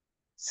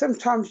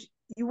 sometimes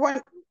you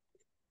want,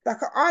 like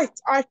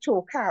I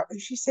talk out, and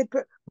she said,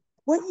 but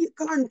when you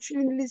gone to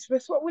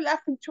Elizabeth, what will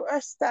happen to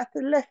us that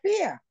are left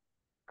here?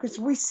 Because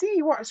we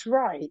see what's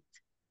right,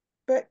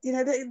 but you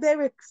know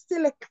they're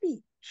still a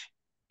clique.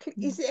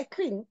 Is it a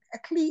clink? A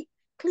clique?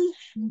 Clique?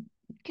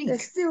 They're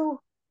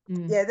still,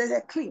 yeah, they're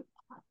a clique.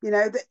 You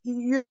know that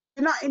you're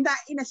not in that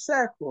inner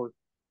circle.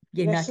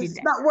 You're you know, not so in it's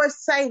that. not worth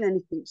saying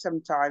anything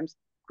sometimes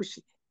because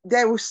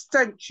they will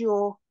stunt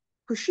your.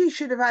 Because she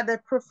should have had a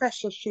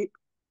professorship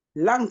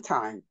long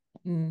time.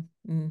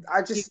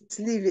 I just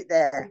leave it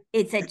there.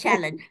 It's a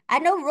challenge. I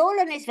know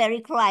Roland is very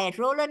quiet.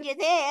 Roland, you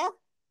there?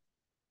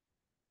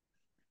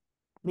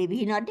 Maybe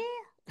he's not there.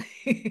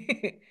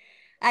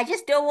 I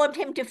just don't want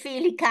him to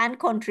feel he can't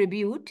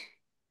contribute.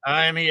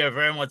 I'm here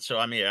very much so.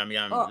 I'm here.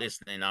 I'm Oh.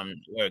 listening.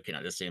 I'm working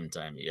at the same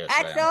time. Yes,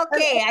 That's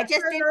okay. I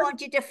just didn't want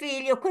you to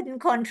feel you couldn't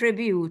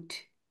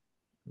contribute.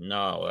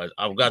 No,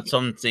 I've got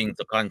something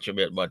to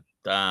contribute, but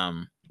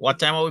what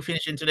time are we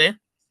finishing today?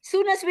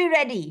 Soon as we're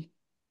ready.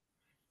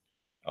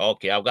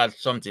 Okay, I've got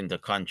something to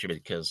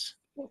contribute because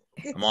I'm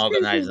Excuse me,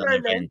 organizing an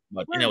Roland. event.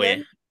 But Roland,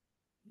 anyway,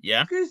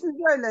 yeah. excuse me,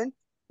 Roland.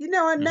 You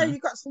know, I know you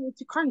got something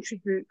to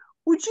contribute.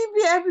 Would you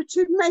be able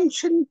to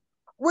mention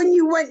when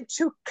you went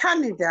to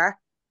Canada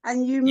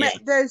and you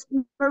met those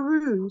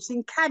Maroons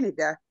in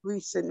Canada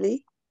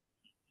recently?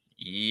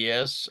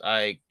 Yes,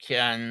 I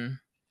can.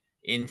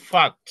 In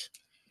fact,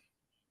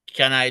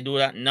 can I do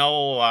that now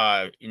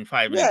or in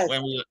 5 minutes?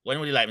 Yes. When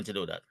would you like me to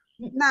do that?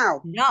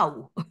 Now.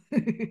 No.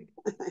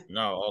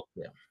 No,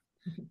 okay.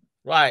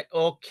 Right,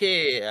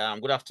 okay.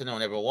 Good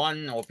afternoon,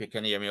 everyone. Hope you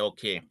can hear me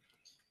okay.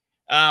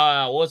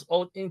 I was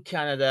out in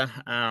Canada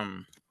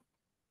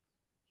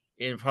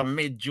from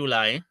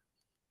mid-July,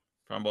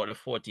 from about the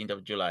 14th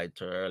of July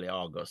to early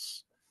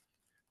August.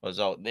 Was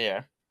out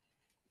there.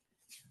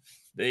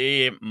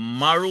 The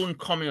Maroon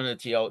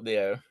community out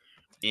there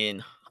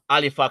in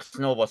Halifax,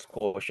 Nova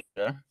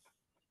Scotia,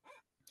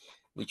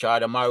 which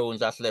are the Maroons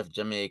that's left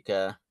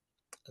Jamaica,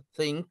 I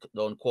think,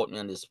 don't quote me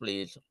on this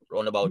please,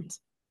 around about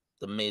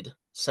the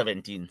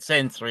mid-17th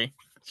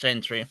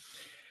century.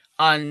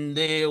 On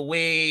the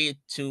way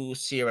to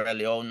Sierra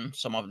Leone,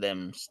 some of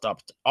them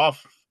stopped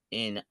off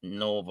in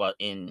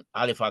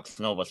Halifax,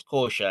 Nova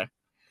Scotia,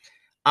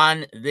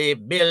 and they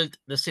built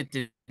the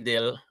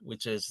Citadel,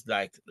 which is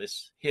like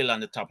this hill on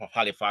the top of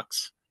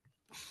Halifax.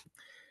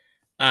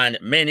 And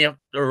many of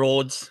the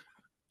roads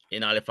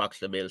in Halifax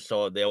they built,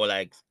 so they were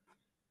like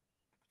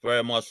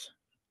very much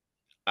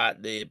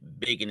at the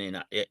beginning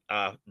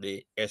of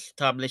the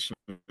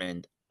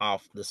establishment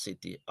of the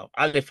city of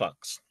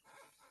Halifax.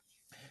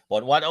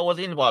 But what I was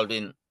involved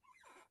in,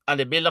 and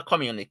they built a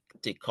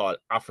community called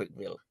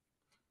Africville.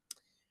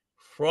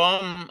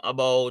 From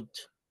about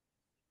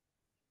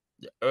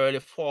the early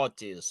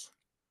 40s,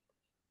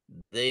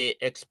 they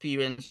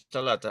experienced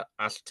a lot of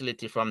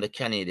hostility from the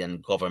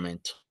Canadian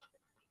government,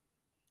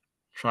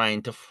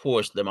 trying to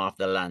force them off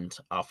the land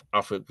of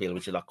Africville,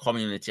 which is a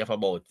community of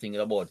about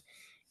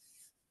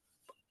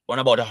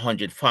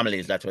 100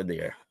 families that were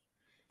there.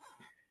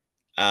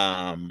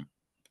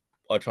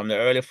 But from the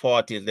early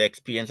 40s, they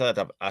experienced a lot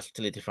of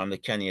hostility from the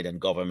Canadian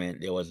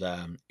government. There was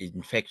an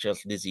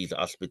infectious disease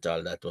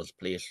hospital that was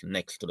placed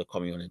next to the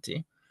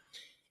community.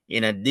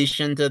 In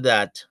addition to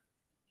that,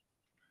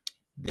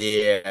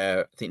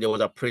 I think there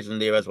was a prison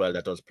there as well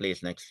that was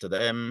placed next to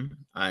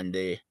them, and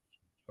the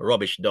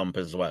rubbish dump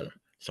as well.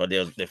 So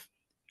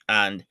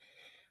and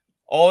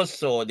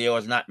also there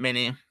was not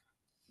many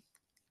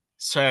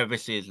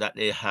services that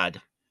they had.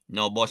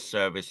 No bus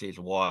services,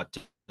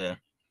 water, and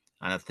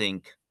I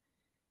think,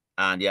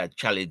 and yeah,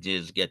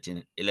 challenges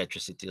getting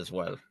electricity as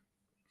well.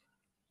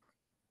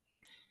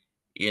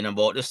 In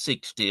about the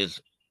 60s,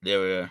 they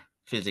were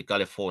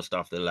physically forced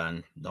off the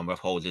land. Number of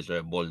houses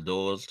were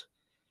bulldozed.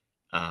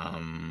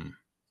 And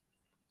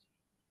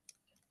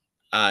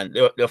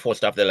they were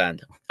forced off the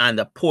land. And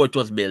the port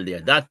was built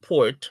there. That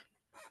port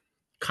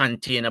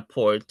contained a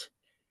port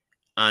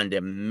and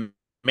the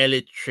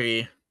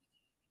military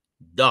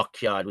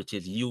dockyard, which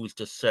is used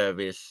to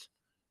service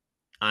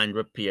and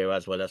repair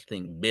as well as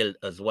build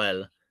as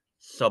well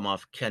some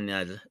of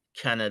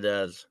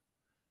Canada's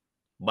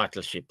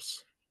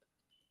battleships.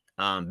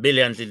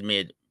 Billions is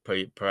made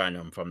per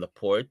annum from the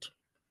port.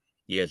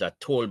 There's a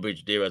toll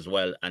bridge there as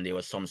well, and there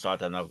was some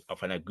sort of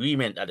an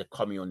agreement that the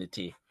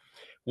community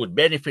would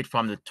benefit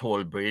from the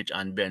toll bridge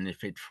and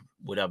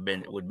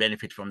would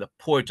benefit from the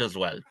port as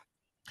well,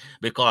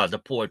 because the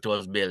port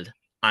was built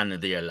on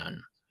their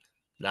land.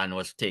 Land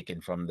was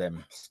taken from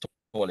them,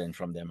 stolen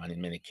from them, and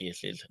in many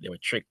cases they were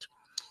tricked.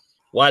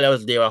 While I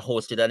was there, I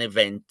hosted an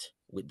event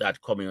with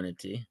that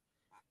community.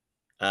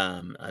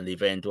 And the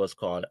event was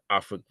called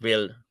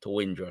Africville to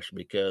Windrush,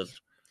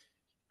 because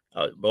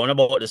Around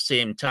about the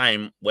same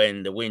time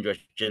when the Windrush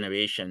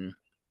generation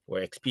were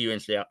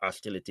experiencing their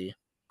hostility,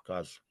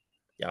 because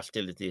the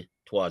hostility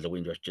towards the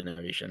Windrush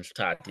generation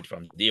started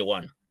from day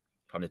one,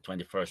 from the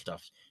 21st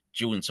of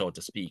June, so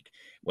to speak,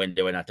 when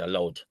they were not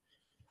allowed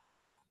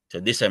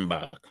to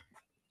disembark.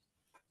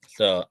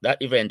 So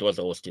that event was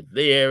hosted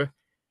there.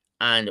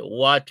 And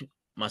what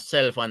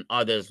myself and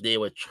others, they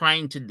were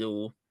trying to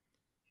do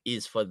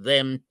is for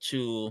them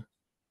to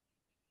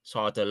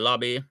sort of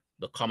lobby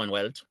the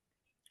Commonwealth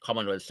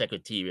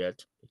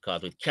Secretariat,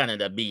 because with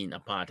Canada being a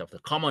part of the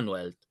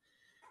Commonwealth,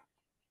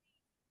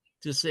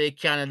 to say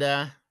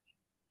Canada,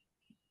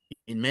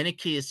 in many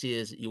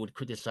cases, you would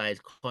criticize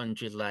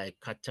countries like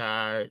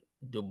Qatar,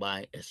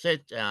 Dubai,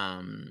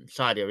 etc.,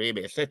 Saudi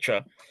Arabia,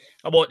 etc.,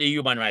 about the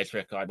human rights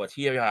record. But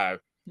here you are,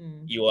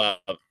 you are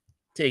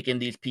taking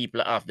these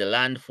people off the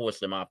land, force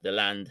them off the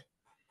land,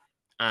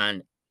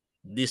 and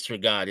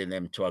disregarding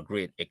them to a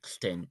great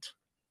extent.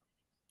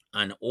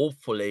 And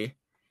hopefully,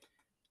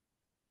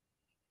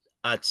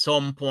 at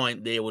some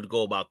point, they would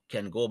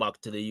can go back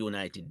to the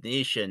United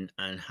Nations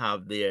and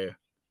have their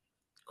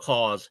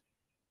cause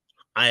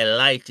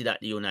highlighted at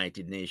the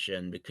United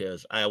Nations,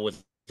 because I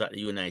was at the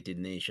United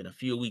Nations a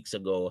few weeks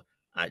ago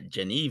at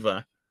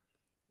Geneva,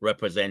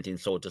 representing,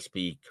 so to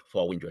speak,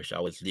 for Windrush. I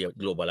was there,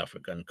 Global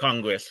African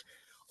Congress.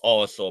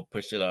 Also,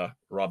 Priscilla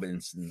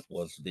Robinson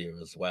was there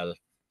as well.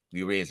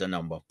 We raised a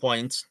number of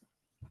points.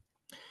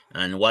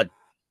 And what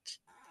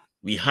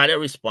we had a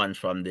response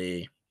from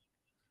the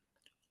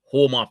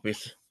Home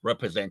Office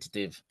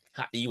representative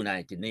at the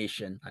United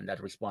Nations, and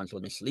that response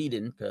was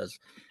misleading, because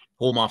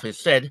Home Office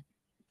said,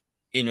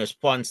 in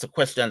response to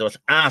questions that was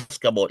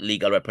asked about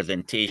legal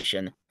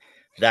representation,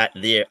 that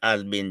there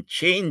has been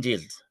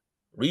changes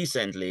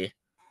recently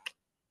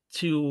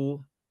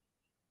to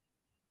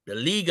the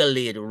legal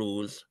aid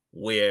rules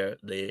where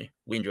the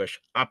Windrush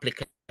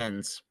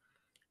applicants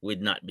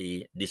would not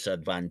be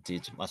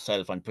disadvantaged.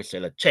 Myself and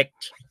Priscilla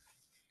checked,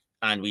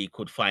 and we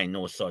could find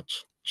no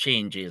such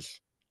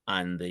changes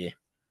on the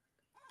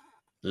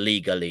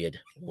legal aid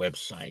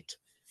website.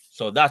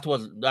 So that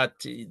was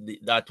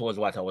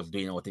what I was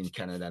doing out in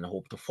Canada, and I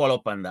hope to follow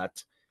up on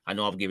that. I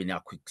know I've given you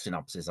a quick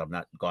synopsis. I've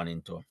not gone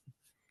into a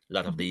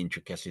lot of the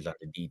intricacies of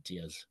the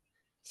details.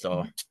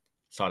 So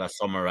sort of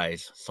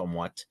summarize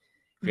somewhat.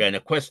 If you have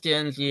any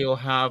questions you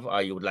have,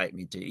 or you would like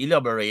me to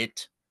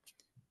elaborate,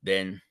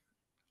 then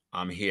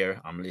I'm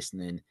here, I'm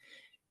listening.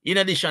 In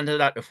addition to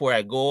that, before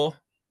I go,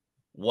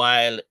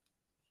 while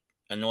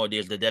I know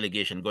there's the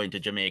delegation going to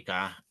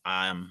Jamaica,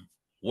 I'm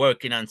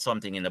working on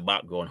something in the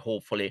background,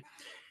 hopefully,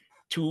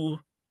 to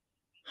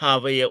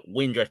have a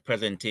Windrush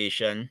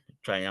presentation.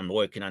 I'm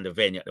working on the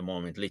venue at the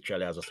moment,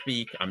 literally as I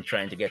speak. I'm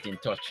trying to get in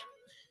touch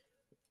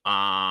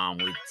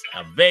with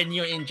a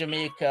venue in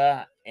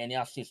Jamaica. Any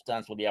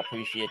assistance will be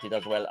appreciated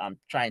as well. I'm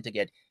trying to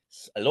get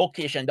a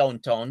location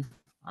downtown.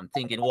 I'm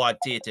thinking Ward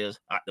Theatres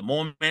at the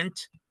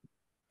moment,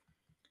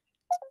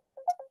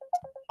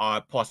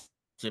 or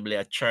possibly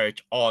a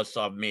church.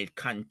 Also, I've made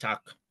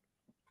contact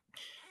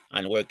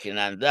and working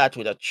on that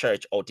with a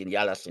church out in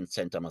Yallas in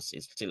St. Thomas.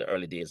 It's still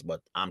early days,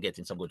 but I'm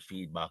getting some good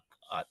feedback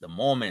at the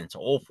moment. So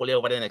hopefully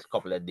over the next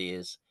couple of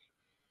days,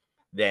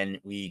 then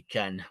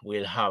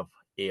we'll have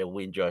a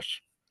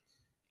Windrush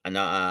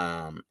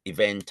an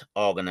event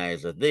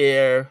organizer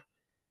there.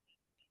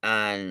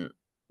 And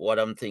what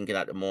I'm thinking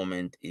at the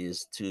moment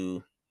is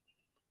to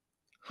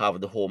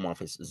have the Home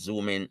Office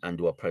zoom in and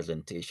do a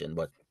presentation.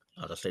 But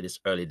as I said, it's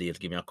early days.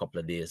 Give me a couple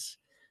of days,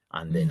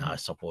 and then I'm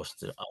supposed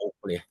to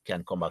hopefully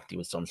can come back to you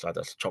with some sort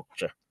of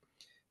structure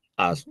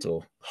as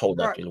to how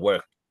that will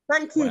work.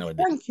 Thank you.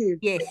 Thank you.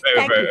 Yes, very,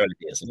 thank very you. early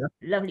days.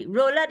 Yeah? Lovely.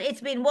 Roland,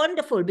 it's been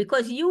wonderful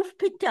because you've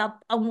picked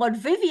up on what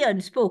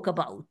Vivian spoke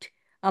about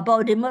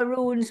the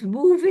Maroons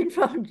moving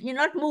from, you're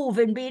not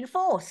moving, being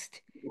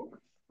forced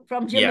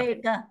from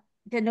Jamaica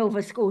to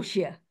Nova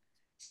Scotia.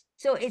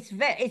 So it's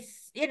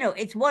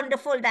it's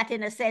wonderful that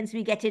in a sense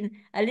we're getting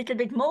a little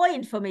bit more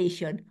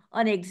information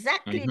on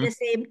exactly the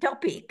same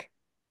topic.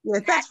 Yeah,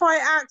 that's why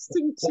I asked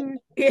him to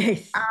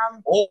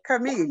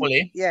come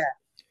in. Yeah.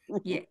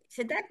 Yeah.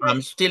 So that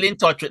I'm still in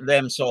touch with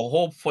them. So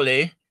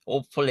hopefully,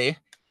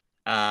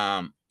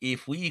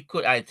 if we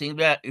could, I think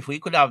that if we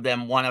could have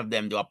them, one of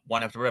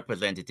the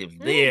representatives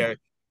there,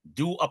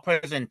 do a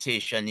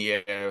presentation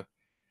here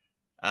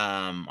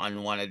on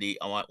on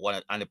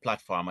the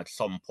platform at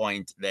some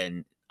point,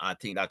 then I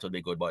think that would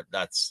be good. But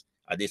that's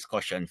a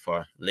discussion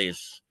for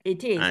Liz and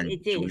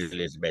Julie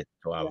Elizabeth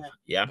to have.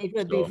 Yeah. It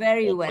would be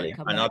very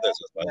welcome. And others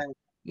as well.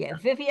 Yeah.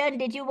 Vivian,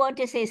 did you want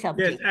to say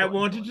something? Yes, I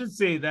wanted to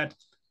say that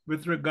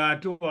with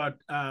regard to what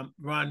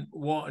Ron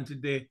wanted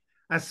today,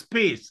 a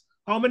space.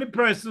 How many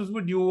persons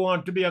would you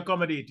want to be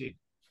accommodated?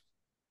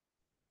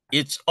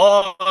 It's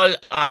all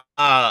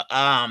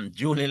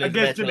Julie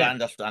Elizabeth will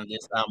understand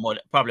this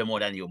probably more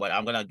than you, but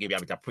I'm gonna give you a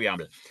bit of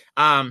preamble.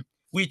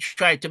 We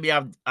try to be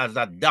as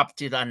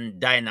adaptive and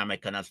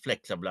dynamic and as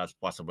flexible as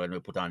possible when we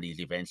put on these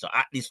events. So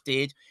at this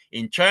stage,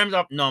 in terms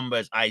of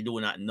numbers, I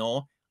do not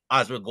know.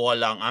 As we go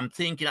along, I'm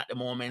thinking at the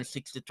moment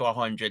 60 to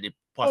 100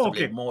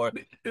 possibly Okay. more.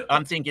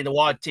 I'm thinking the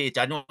Ward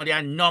Theatre. I know there are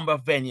a number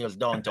of venues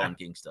downtown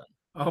Kingston.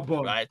 Oh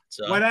boy. Right.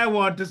 So, what I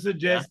want to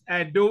suggest,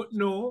 I don't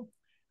know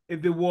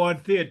if the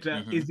Ward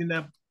Theatre is in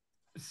a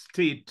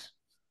state.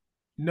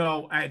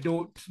 No, I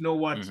don't know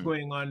what's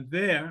going on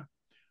there.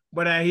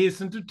 But I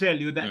hasten to tell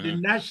you that the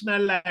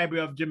National Library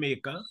of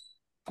Jamaica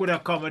could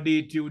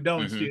accommodate you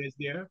downstairs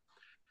there.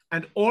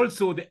 And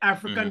also the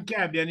African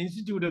Caribbean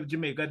Institute of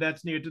Jamaica,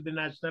 that's near to the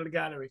National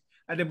Gallery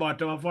at the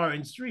bottom of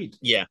Orange Street.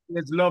 Yeah.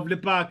 There's lovely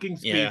parking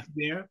space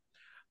there.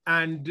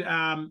 And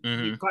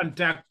the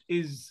contact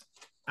is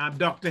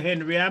Dr.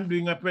 Henry. I'm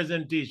doing a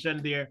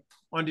presentation there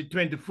on the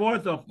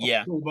 24th of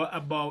October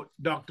about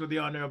Dr. the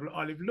Honorable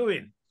Olive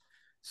Lewin.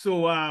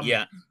 So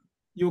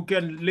you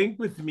can link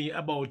with me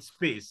about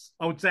space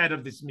outside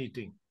of this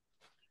meeting.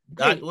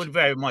 That would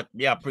very much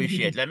be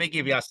appreciated. Let me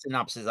give you a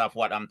synopsis of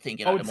what I'm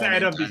thinking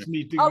outside of this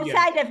meeting.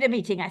 Outside of the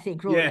meeting, I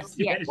think, Roland.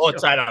 Yes.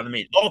 Outside of the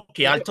meeting.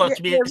 Okay, I'll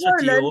touch base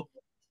with you.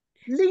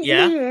 Link me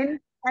in,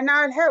 and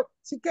I'll help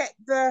to get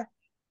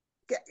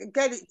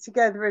it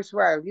together as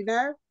well. You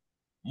know.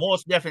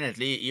 Most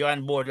definitely, you're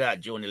on board with that,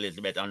 June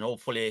Elizabeth, and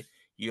hopefully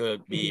you'll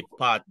be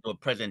part of the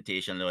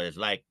presentation.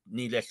 Like,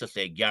 needless to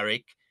say,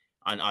 Garrick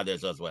and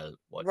others as well.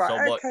 But,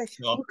 right. Okay.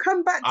 We'll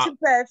come back to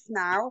Bev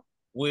now.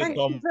 Thank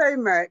you very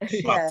much.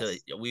 Yes.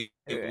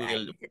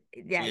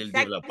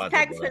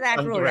 Thanks for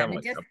that, Roland.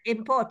 It's just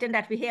important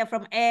that we hear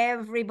from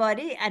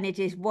everybody, and it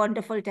is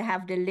wonderful to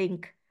have the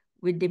link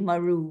with the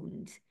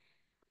Maroons.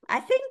 I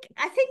think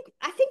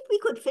we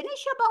could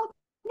finish about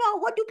now.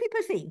 What do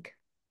people think?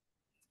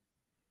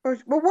 Well,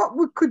 what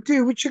we could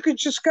do, which you could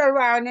just go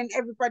around and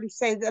everybody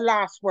say the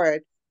last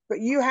word, but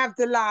you have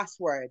the last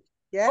word.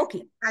 Yeah.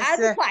 Okay. I'll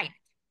be quiet.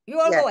 You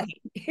all go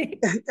ahead.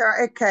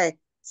 Okay.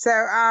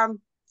 So,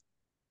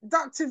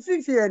 Dr.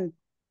 Vivian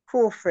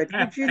Crawford,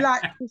 would you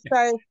like to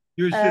say?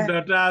 You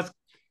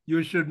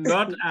should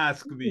not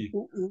ask me,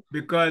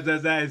 because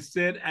as I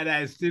said, and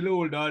I still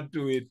hold on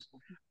to it,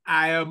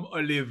 I am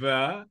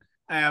Oliver.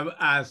 I am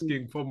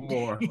asking for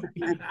more.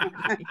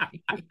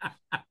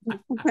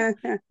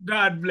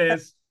 God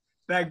bless.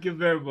 Thank you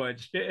very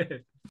much.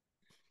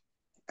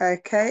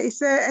 Okay. Is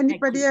there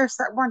anybody else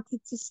that wanted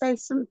to say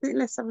something?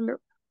 Let's have a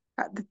look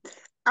at the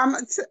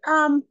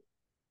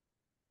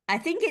I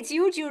think it's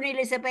you, June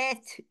Elizabeth.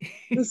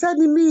 It's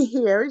only me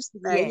here,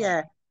 isn't there?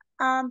 Yeah.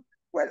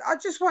 Well, I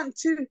just want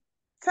to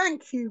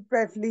thank you,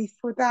 Beverly,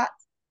 for that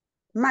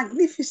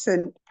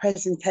magnificent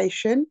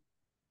presentation.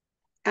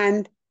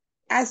 And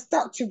as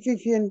Dr.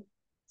 Vivian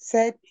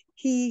said,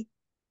 he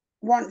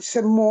wants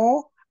some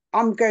more.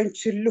 I'm going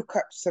to look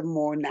up some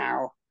more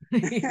now.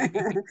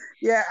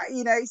 Yeah,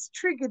 you know, it's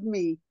triggered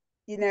me.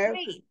 You know,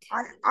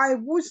 I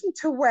wasn't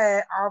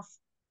aware of,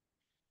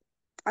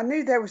 I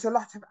knew there was a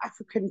lot of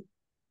African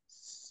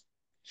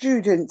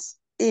students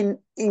in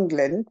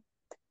England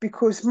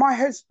because my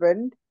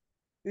husband,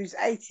 who's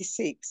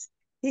 86,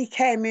 he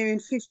came here in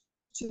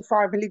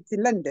 55 and lived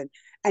in London,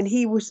 and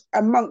he was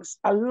amongst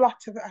a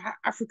lot of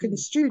African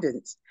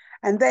students,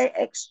 and they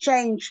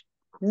exchanged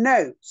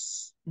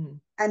notes.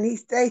 And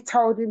they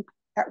told him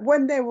that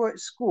when they were at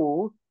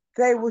school,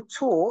 they were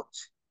taught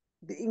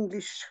the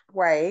English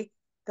way,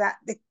 that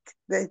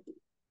the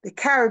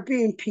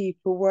Caribbean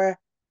people were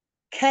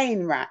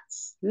cane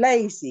rats,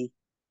 lazy,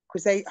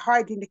 because they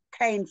hide in the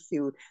cane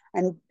field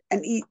and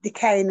eat the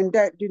cane and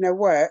don't do no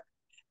work.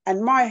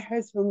 And my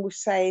husband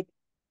was saying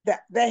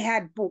that they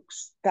had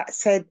books that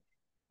said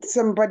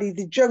somebody,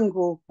 the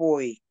Jungle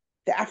Boy,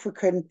 the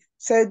African.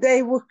 So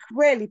they were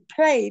really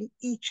playing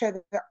each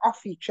other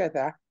off each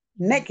other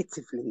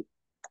negatively.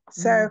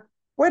 So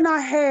when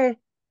I heard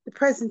the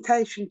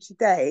presentation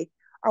today,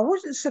 I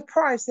wasn't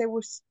surprised there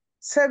was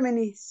so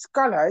many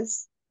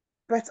scholars,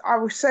 but I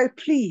was so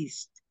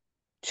pleased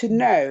to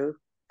know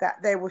that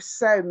there were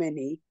so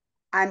many.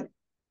 And,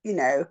 you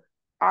know,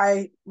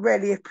 I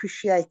really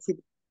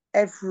appreciated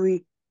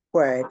every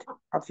word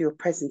of your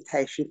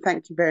presentation.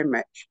 Thank you very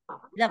much.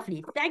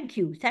 Lovely. Thank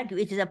you. Thank you.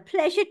 It is a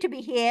pleasure to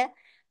be here.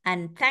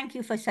 And thank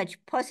you for such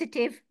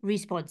positive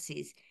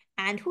responses.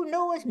 And who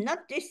knows, not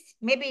this,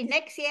 maybe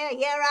next year,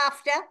 year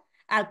after,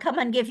 I'll come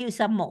and give you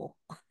some more.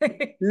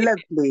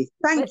 Lovely.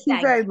 Thank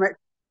you very much.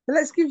 So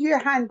let's give you a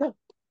hand up.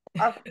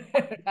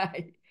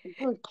 Right.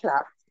 Good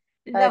clap.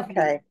 Lovely.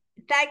 Okay.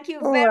 Thank you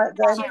very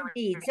much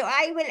indeed. So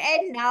I will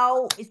end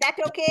now. Is that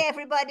okay,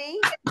 everybody?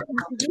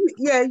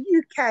 Yeah,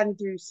 you can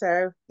do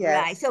so.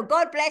 Yes. Right. So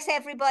God bless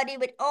everybody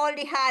with all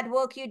the hard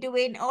work you're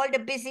doing, all the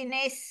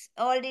busyness,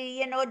 all the,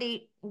 you know,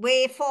 the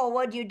way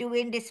forward you're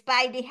doing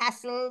despite the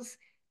hassles.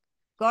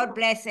 God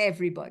bless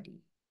everybody.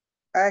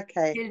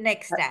 Okay. Till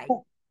next time.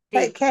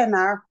 Take care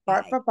now.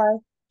 Bye. Bye. Bye.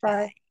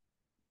 Bye.